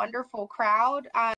a wonderful crowd.